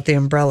favorite about the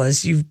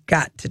umbrellas. You've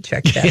got to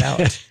check that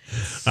out.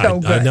 So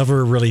good. I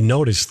never really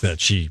noticed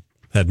that she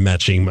had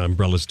matching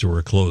umbrellas to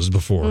her clothes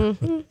before.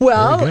 Mm-hmm.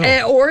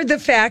 Well, or the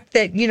fact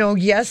that,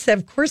 yes,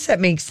 of course that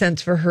makes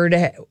sense for her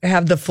to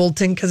have the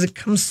Fulton because it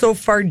comes so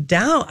far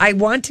down. I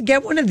want to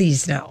get one of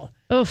these now.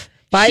 Oof.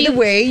 By the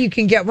way, you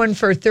can get one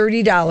for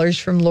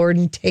 $30 from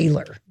Lord &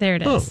 Taylor. There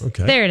it is. Oh,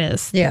 okay. There it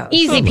is. Yeah.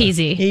 Easy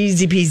peasy.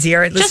 Easy peasy. All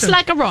right, listen. Just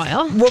like a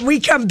royal. When we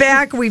come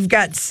back, we've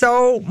got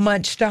so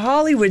much to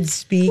Hollywood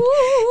speak,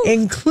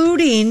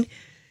 including,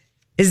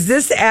 is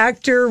this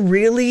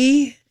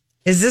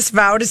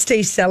vow to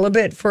stay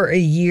celibate for a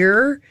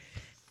year?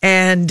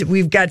 And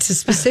we've got to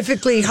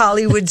specifically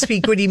Hollywood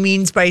speak what he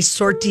means by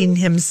sorting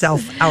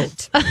himself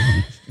out.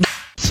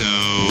 So,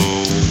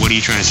 what are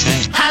you trying to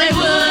say?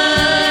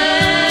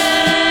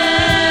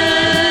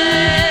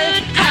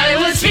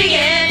 Hollywood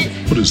speaking.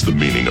 What is the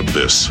meaning of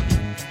this?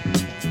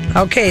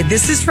 Okay,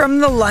 this is from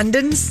the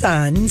London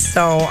Sun,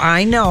 so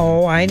I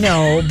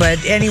know,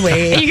 but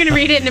anyway. Are you going to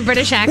read it in a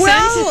British accent?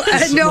 Well,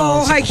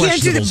 no, I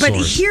can't do that. But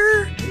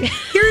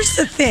here's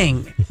the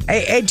thing.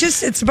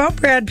 It's about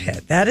Brad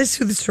Pitt. That is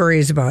who the story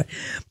is about.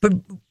 But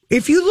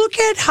if you look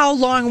at how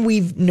long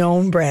we've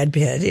known Brad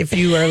Pitt, if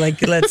you are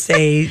like, let's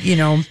say,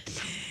 been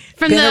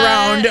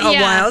around a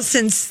while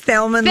since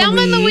Thelma and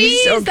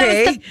Louise.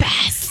 Okay. That was the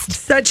best.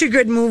 Such a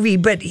good movie.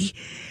 But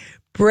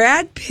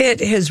Brad Pitt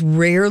has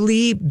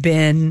rarely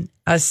been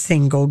a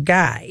single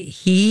guy.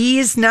 He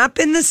has not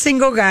been the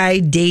single guy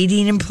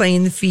dating and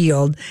playing the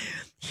field.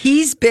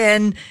 He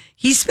spent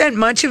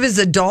much of his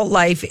adult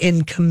life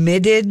in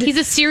committed. He's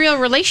a serial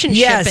relationshipist.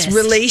 Yes,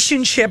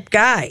 relationship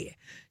guy.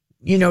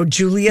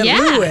 Julia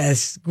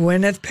Lewis,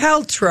 Gwyneth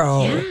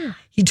Paltrow. Yeah.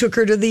 He took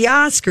her to the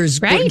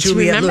Oscars. Right,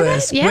 Julia remember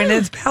Lewis, that? Yeah.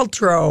 Gwyneth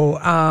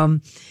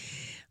Paltrow.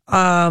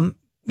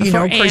 you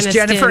know, of course, Aniston.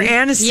 Jennifer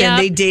Aniston. Yep.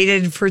 They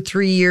dated for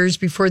 3 years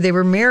before they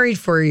were married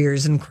 4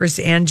 years. And of course,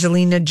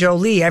 Angelina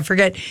Jolie. I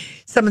forget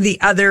some of the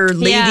other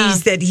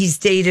ladies that he's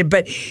dated,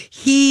 but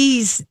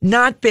he's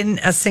not been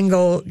a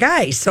single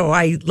guy. So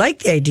I like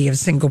the idea of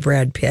single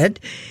Brad Pitt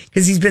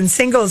because he's been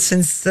single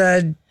since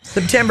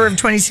September of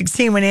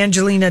 2016 when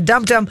Angelina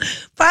dumped him,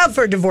 filed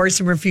for a divorce,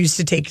 and refused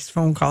to take his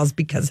phone calls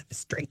because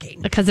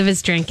of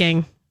his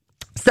drinking.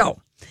 So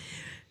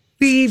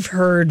we've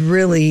heard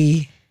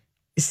really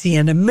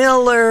Sienna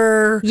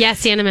Miller. Yeah,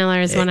 Sienna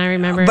Miller is one I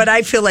remember. But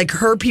I feel like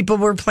her people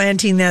were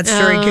planting that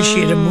story because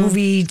she had a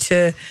movie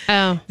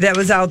that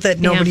was out that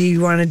nobody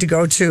wanted to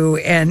go to.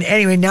 And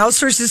anyway, now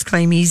sources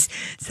claim he's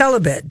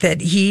celibate, that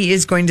he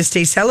is going to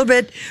stay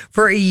celibate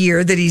for a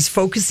year, that he's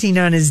focusing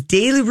on his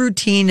daily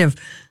routine of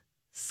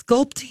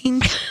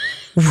sculpting,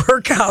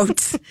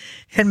 workouts,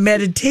 and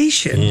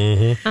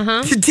meditation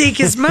to take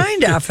his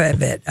mind off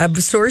of it. A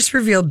source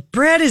revealed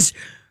Brad is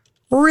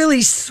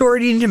really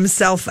sorting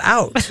himself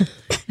out.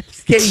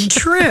 He's getting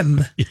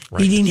trim,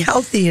 eating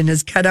healthy, and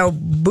has cut out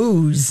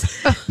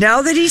booze.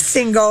 Now that he's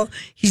single,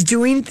 he's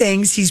doing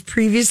things he's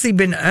previously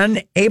been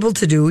unable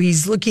to do.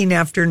 He's looking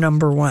after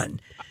number one.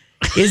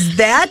 Is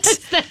that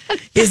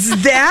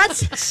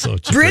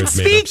Brit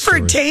speak for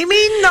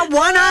taming the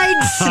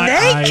one-eyed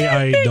snake?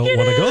 I don't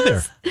want to go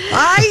there.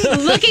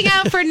 Looking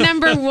out for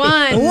number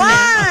one.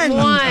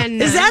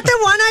 One. Is that the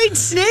one-eyed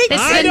snake?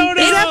 I don't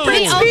know. Is that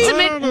Brit the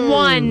ultimate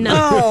one.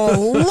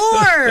 Oh,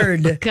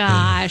 Lord.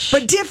 Gosh.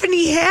 But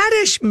Tiffany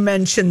Haddish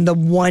mentioned the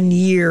 1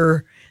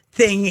 year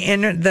thing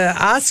in the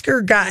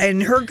Oscar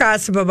and her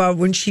gossip about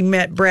when she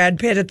met Brad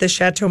Pitt at the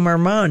Chateau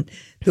Marmont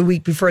the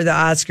week before the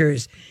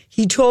Oscars.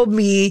 He told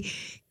me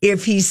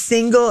if he's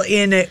single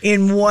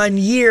in 1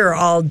 year,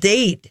 I'll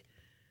date.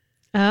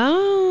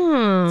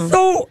 Oh.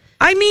 So,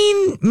 I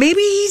mean,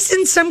 maybe he's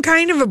in some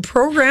kind of a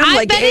program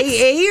like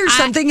AA or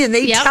something, and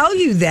they tell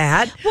you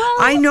that. Well,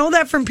 I know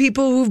that from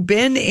people who've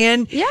been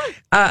in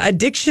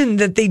addiction,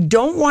 that they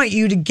don't want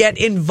you to get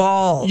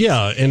involved.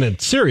 Yeah, in a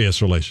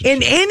serious relationship.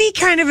 In any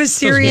kind of a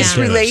serious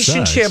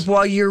relationship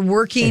while you're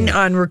working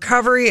on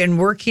recovery and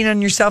working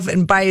on yourself.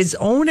 And by his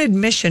own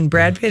admission,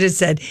 Brad Pitt has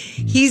said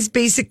he's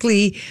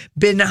basically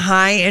been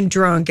high and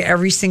drunk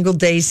every single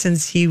day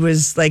since he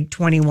was like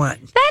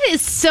 21. That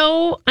is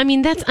so, I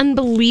mean, that's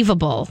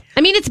unbelievable.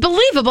 I mean, it's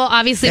believable,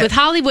 obviously, with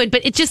Hollywood,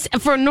 but it just,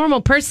 for a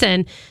normal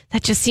person,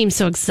 that just seems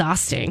so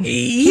exhausting.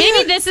 Yeah.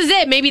 Maybe this is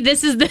it. Maybe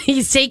this is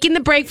he's taking the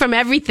break from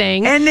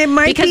everything. And it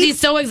might because he's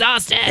so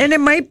exhausted. And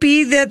it might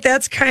be that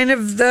that's kind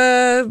of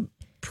the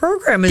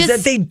program, is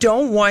that they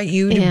don't want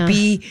you to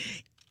be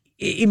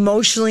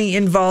emotionally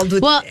involved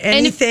with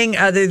anything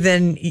other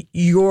than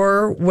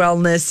your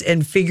wellness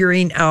and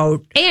figuring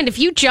out. And if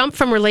you jump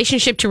from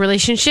relationship to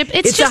relationship,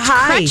 it's just a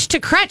high. crutch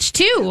to crutch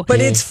too. But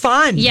it's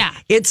fun. Yeah.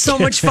 It's so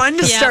much fun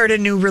to start a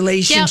new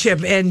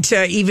relationship and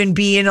to even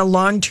be in a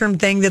long-term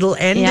thing that'll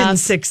end in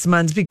 6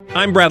 months.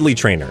 I'm Bradley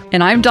Trainer.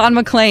 And I'm Don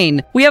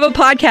McClain. We have a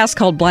podcast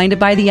called Blinded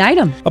by the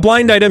Item. A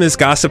blind item is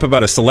gossip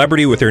about a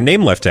celebrity with their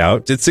name left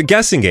out. It's a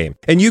guessing game,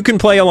 and you can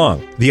play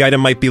along. The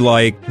item might be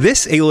like,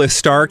 this A-list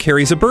star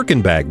carries a Birkin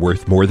bag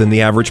worth more than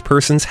the average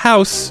person's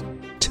house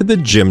to the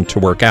gym to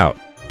work out.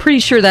 Pretty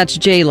sure that's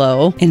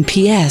J-Lo. And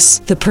P.S.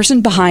 the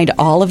person behind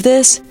all of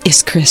this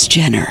is Kris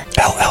Jenner,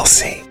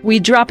 LLC. We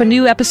drop a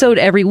new episode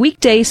every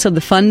weekday so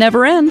the fun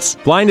never ends.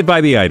 Blinded by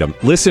the Item.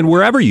 Listen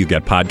wherever you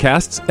get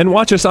podcasts and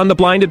watch us on the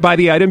Blinded by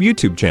the Item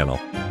YouTube channel.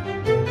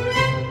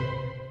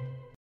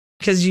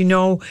 Because, you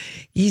know,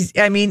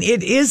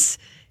 it is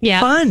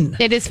fun.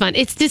 It is fun.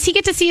 Does he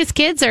get to see his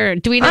kids, or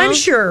do we know? I'm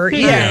sure,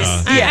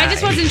 yes. I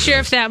just wasn't sure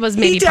if that was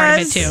maybe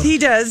part of it too. He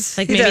does.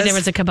 Like maybe there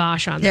was a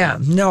kibosh on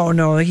that. Yeah,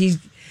 no.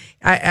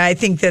 I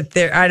think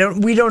that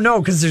we don't know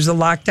because there's a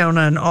lockdown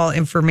on all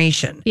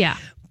information. Yeah.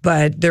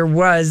 But there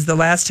was, the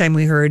last time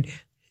we heard,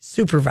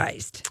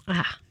 supervised.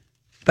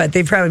 But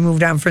they probably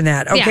moved on from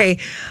that. Okay.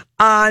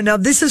 Yeah. Now,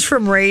 this is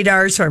from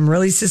Radar, so I'm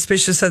really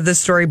suspicious of this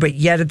story, but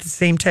yet at the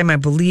same time, I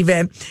believe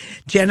it.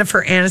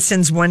 Jennifer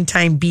Aniston's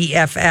one-time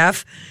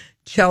BFF,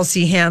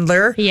 Chelsea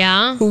Handler,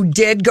 who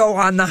did go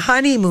on the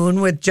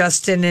honeymoon with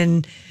Justin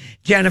and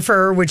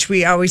Jennifer, which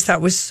we always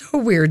thought was so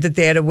weird that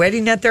they had a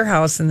wedding at their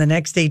house, and the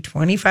next day,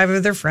 25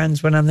 of their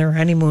friends went on their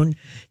honeymoon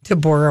to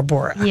Bora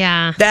Bora.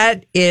 Yeah.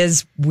 That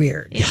is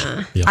weird.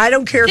 Yeah. I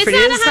don't care if it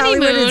is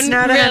Hollywood. It's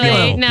not a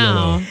honeymoon.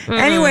 No.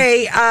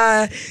 Anyway,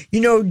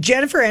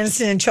 Jennifer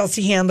Aniston and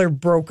Chelsea Handler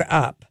broke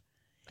up.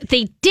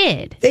 They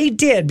did. They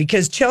did,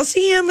 because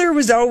Chelsea Handler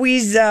was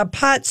always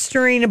pot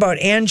stirring about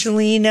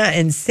Angelina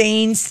and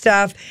saying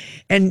stuff.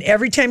 And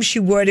every time she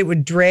would, it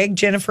would drag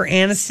Jennifer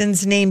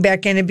Aniston's name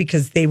back in it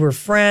because they were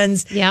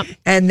friends. Yep.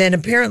 And then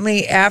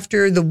apparently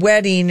after the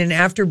wedding and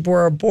after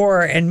Bora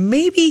Bora and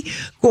maybe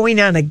going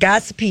on a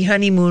gossipy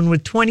honeymoon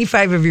with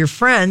 25 of your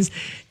friends,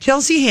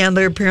 Chelsea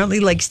Handler apparently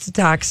likes to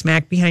talk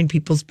smack behind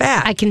people's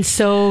back. I can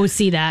so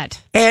see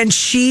that. And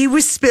she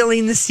was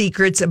spilling the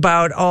secrets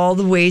about all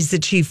the ways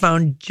that she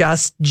found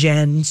Just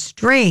Jen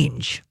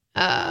strange.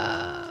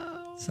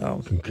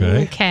 So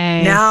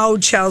okay. now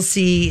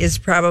Chelsea is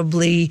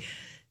probably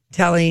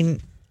telling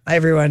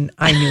everyone,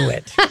 I knew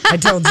it. I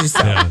told you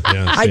so.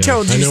 I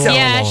told you so.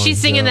 Yeah, she's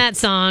singing that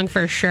song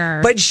for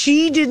sure. But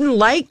she didn't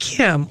like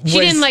him. She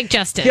didn't like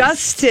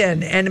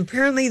Justin. And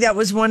apparently that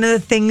was one of the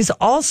things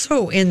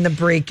also in the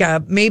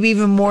breakup, maybe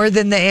even more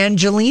than the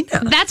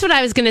Angelina. That's what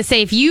I was going to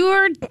say. If you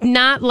are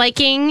not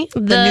liking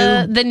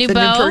the new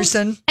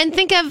person. And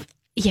think of,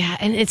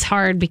 and it's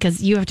hard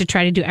because you have to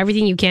try to do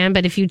everything you can,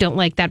 but if you don't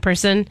like that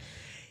person,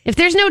 if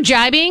there's no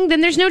jibing,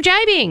 then there's no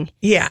jibing.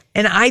 Yeah,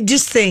 and I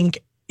just think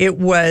it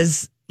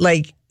was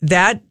like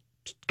that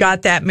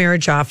got that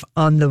marriage off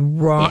on the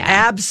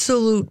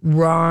absolute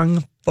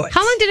wrong foot.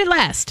 How long did it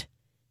last?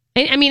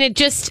 I mean, it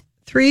just...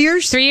 3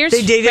 years? 3 years?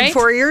 They dated right?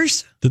 4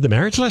 years? Did the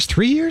marriage last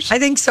 3 years? I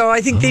think so.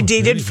 I think they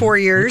dated 4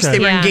 years. Okay.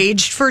 They were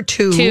engaged for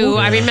 2. 2.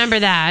 I remember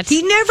that.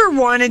 He never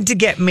wanted to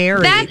get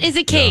married. That is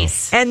a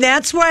case. No. And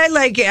that's why,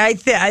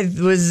 I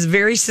was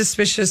very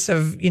suspicious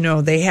of,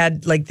 they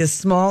had this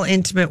small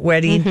intimate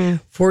wedding,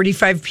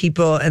 45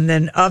 people, and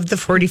then of the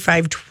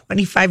 45,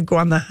 25 go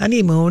on the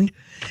honeymoon.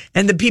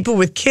 And the people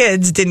with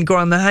kids didn't go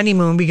on the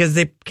honeymoon because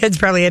the kids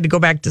probably had to go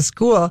back to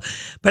school.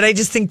 But I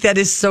just think that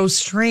is so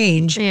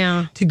strange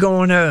to go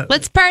on a...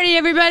 Let's party,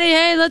 everybody.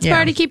 Hey, let's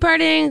party. Keep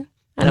partying.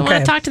 I don't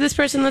want to talk to this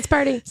person. Let's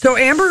party. So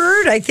Amber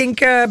Heard, I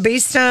think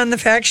based on the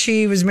fact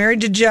she was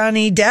married to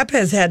Johnny Depp,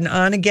 has had an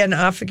on-again,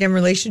 off-again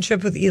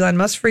relationship with Elon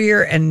Musk for a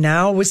year, and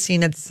now was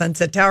seen at the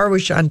Sunset Tower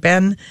with Sean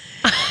Penn.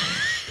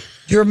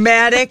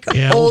 Dramatic,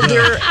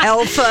 older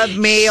alpha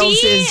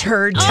males is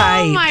her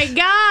type. Oh my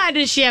God,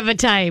 does she have a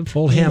type?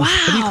 Old ham. Wow.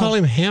 What do you call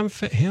him? Ham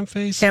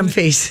face? Ham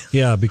face.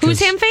 Yeah, because who's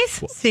ham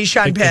face? See,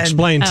 Sean Penn.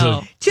 Explain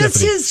to just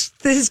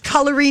Stephanie. his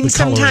coloring.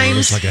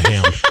 Sometimes like a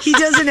ham. He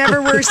doesn't ever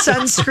wear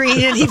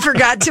sunscreen, and he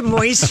forgot to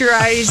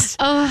moisturize.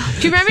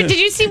 Do you remember? Did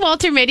you see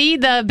Walter Mitty,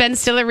 the Ben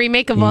Stiller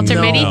remake of Walter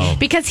Mitty?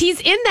 Because he's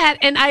in that,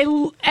 and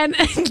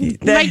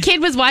my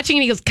kid was watching,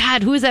 and he goes,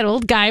 "God, who is that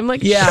old guy?" I'm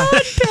like,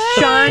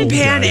 Sean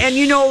Penn,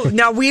 and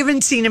now we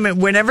haven't seen him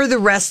whenever The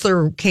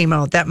Wrestler came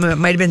out. That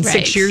might have been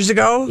 6 years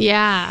ago.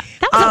 Yeah,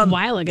 that was a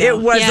while ago. It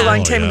was a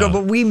long time ago,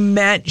 but we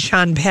met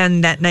Sean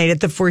Penn that night at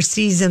the Four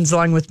Seasons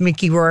along with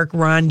Mickey Rourke,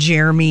 Ron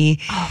Jeremy,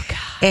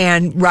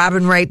 and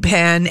Robin Wright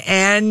Penn,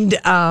 and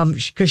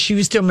because she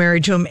was still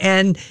married to him,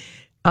 and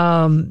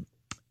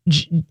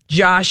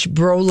Josh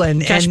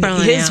Brolin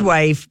and his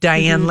wife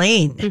Diane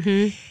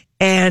Lane,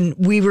 and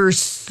we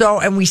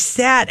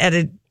sat at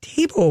a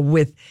table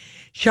with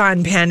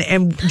Sean Penn,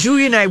 and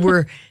Julia and I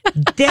were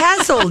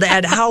dazzled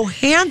at how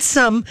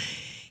handsome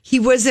he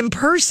was in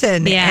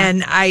person. Yeah.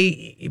 And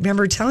I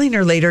remember telling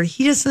her later,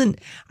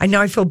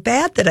 I feel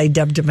bad that I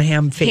dubbed him a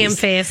ham face. Ham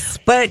face.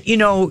 But, you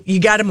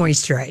got to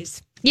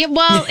moisturize. Yeah,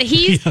 well,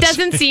 he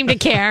doesn't seem to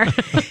care.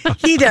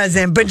 He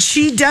doesn't, but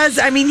she does.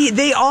 I mean,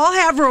 they all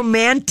have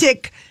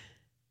romantic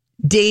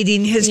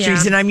dating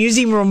histories, and I'm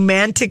using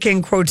romantic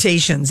in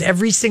quotations.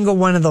 Every single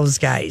one of those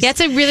guys. That's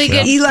a really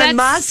good... Elon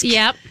Musk.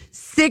 Yep.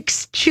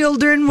 6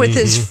 children with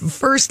his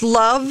first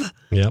love.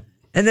 Yep.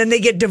 And then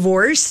they get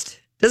divorced.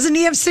 Doesn't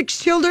he have 6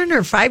 children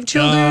or 5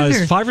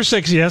 children? 5 or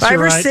 6, yes. 5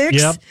 you're or right.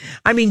 6? Yep.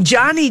 I mean,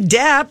 Johnny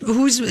Depp,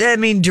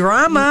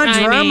 drama.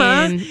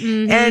 And,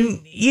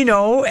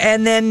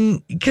 and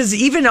then, because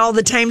even all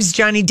the times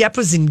Johnny Depp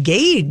was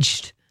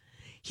engaged,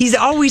 he's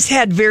always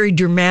had very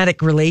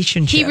dramatic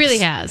relationships. He really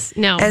has.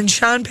 No. And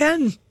Sean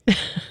Penn.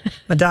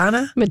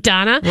 Madonna.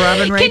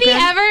 Robin Wright. Can he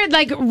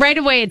ever, right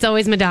away, it's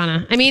always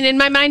Madonna. I mean, in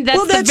my mind,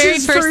 that's the very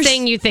first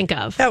thing you think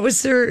of. That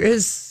was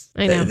his.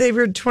 I know. They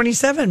were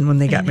 27 when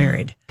they got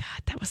married. God,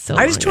 that was so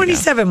I was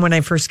 27 when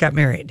I first got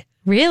married.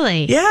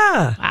 Really?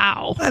 Yeah.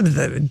 Wow. I was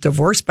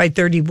divorced by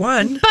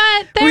 31.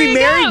 But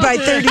remarried by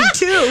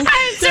 32.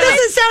 This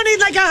is sounding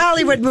like a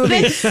Hollywood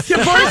movie.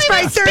 Divorced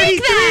by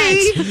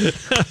 33.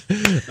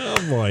 Oh,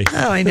 boy.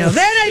 Oh, I know.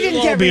 Then I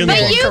didn't get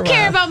remarried. But you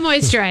care about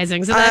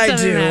moisturizing, so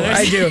that's what matters.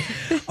 I do.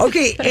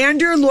 Okay,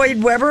 Andrew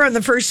Lloyd Webber, on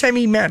the first time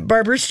he met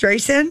Barbara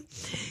Streisand,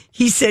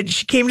 he said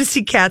she came to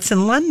see Cats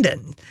in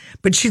London,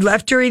 but she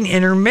left during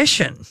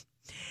intermission.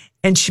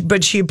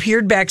 But she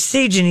appeared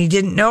backstage and he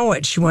didn't know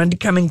it. She wanted to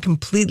come in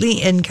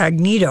completely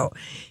incognito.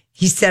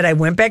 He said, I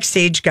went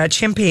backstage, got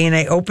champagne,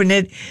 I opened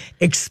it,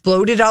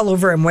 exploded all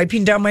over. I'm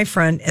wiping down my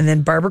front. And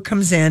then Barbara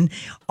comes in.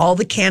 All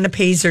the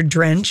canapes are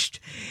drenched.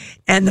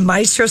 And the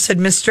maestro said,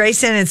 Miss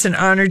Streisand, it's an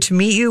honor to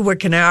meet you.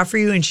 What can I offer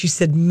you? And she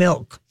said,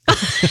 milk.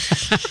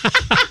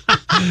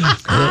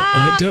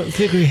 I don't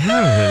think we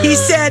have it. He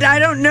said, I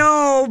don't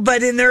know,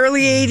 but in the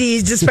early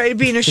 80s, despite it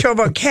being a show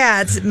about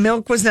cats,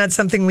 milk was not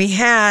something we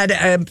had.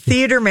 A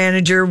theater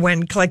manager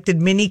went and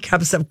collected mini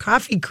cups of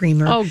coffee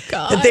creamer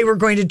that they were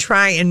going to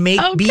try and make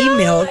bee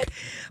milk.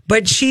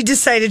 But she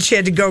decided she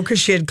had to go because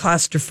she had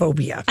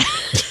claustrophobia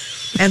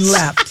and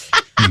left.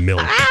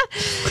 Milk.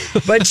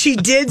 But she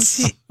did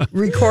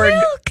record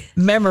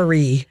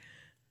Memory.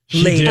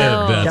 Later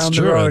down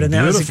the road, and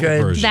that was a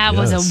good version. That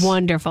was a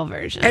wonderful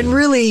version. And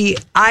really,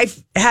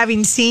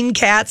 having seen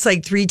Cats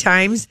 3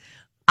 times,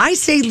 I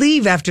say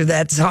leave after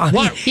that song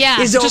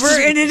is over,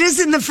 and it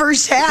is in the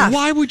first half.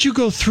 Why would you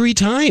go 3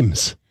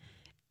 times?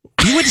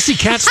 You went to see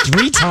Cats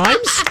 3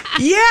 times?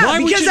 Yeah, Why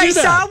would because you do I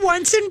that? saw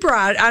once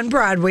on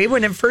Broadway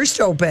when it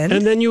first opened.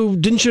 And then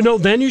didn't you know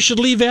then you should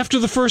leave after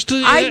the first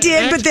I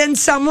did, act? but then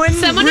someone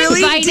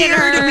really invited dear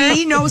her. to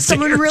me. No,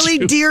 someone really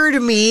dear to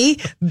me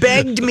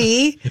begged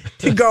me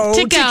to go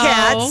to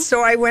Cats.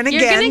 So I went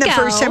You're again. The gonna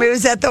first go. time it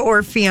was at the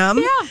Orpheum.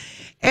 Yeah.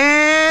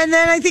 And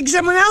then I think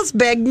someone else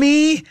begged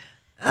me.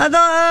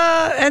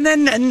 And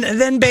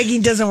then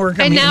begging doesn't work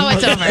on And me now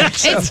it's anymore. over.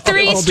 It's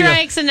 3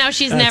 strikes, and now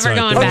she's never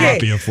going There back.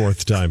 won't be a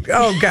fourth time.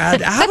 Oh,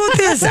 God. How about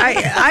this? I'm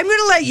going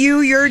to let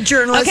you're a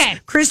journalist. Okay.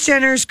 Kris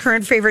Jenner's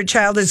current favorite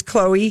child is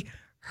Khloe.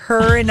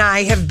 Her and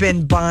I have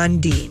been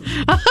bonding.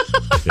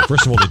 Yeah,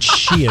 first of all, it's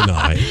she and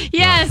I.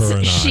 Yes, not her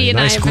and she and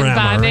Nice I have been grammar.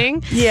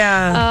 bonding.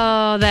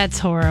 Yeah. Oh, that's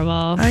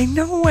horrible. I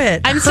know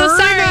it. I'm Her so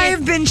sorry. and I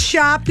have been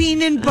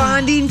shopping and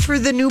bonding for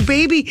the new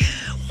baby.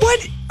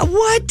 What?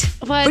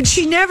 But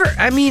she never,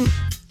 I mean.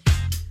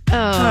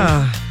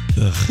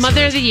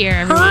 Mother of the Year.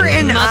 Her everyone.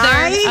 and Mother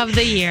I. of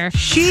the Year.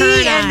 She Her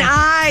and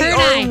I,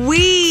 Her and or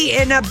we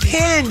in a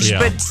pinch, Yeah.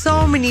 but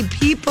so many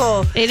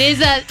people. It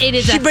is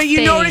a But you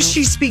thing. notice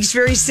she speaks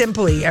very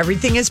simply.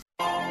 Everything is.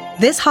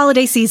 This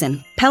holiday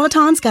season,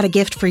 Peloton's got a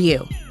gift for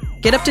you.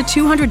 Get up to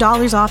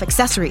 $200 off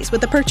accessories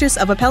with the purchase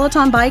of a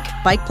Peloton bike,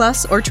 Bike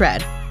Plus, or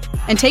Tread.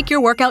 And take your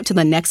workout to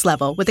the next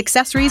level with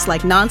accessories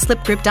like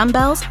non-slip grip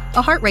dumbbells,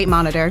 a heart rate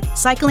monitor,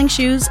 cycling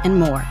shoes, and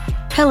more.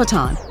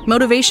 Peloton,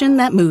 motivation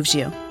that moves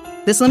you.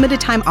 This limited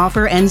time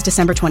offer ends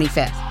December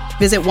 25th.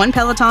 Visit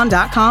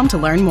onepeloton.com to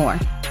learn more.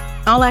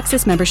 All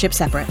access membership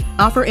separate.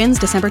 Offer ends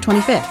December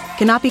 25th.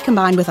 Cannot be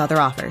combined with other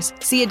offers.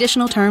 See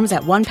additional terms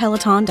at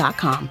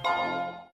onepeloton.com.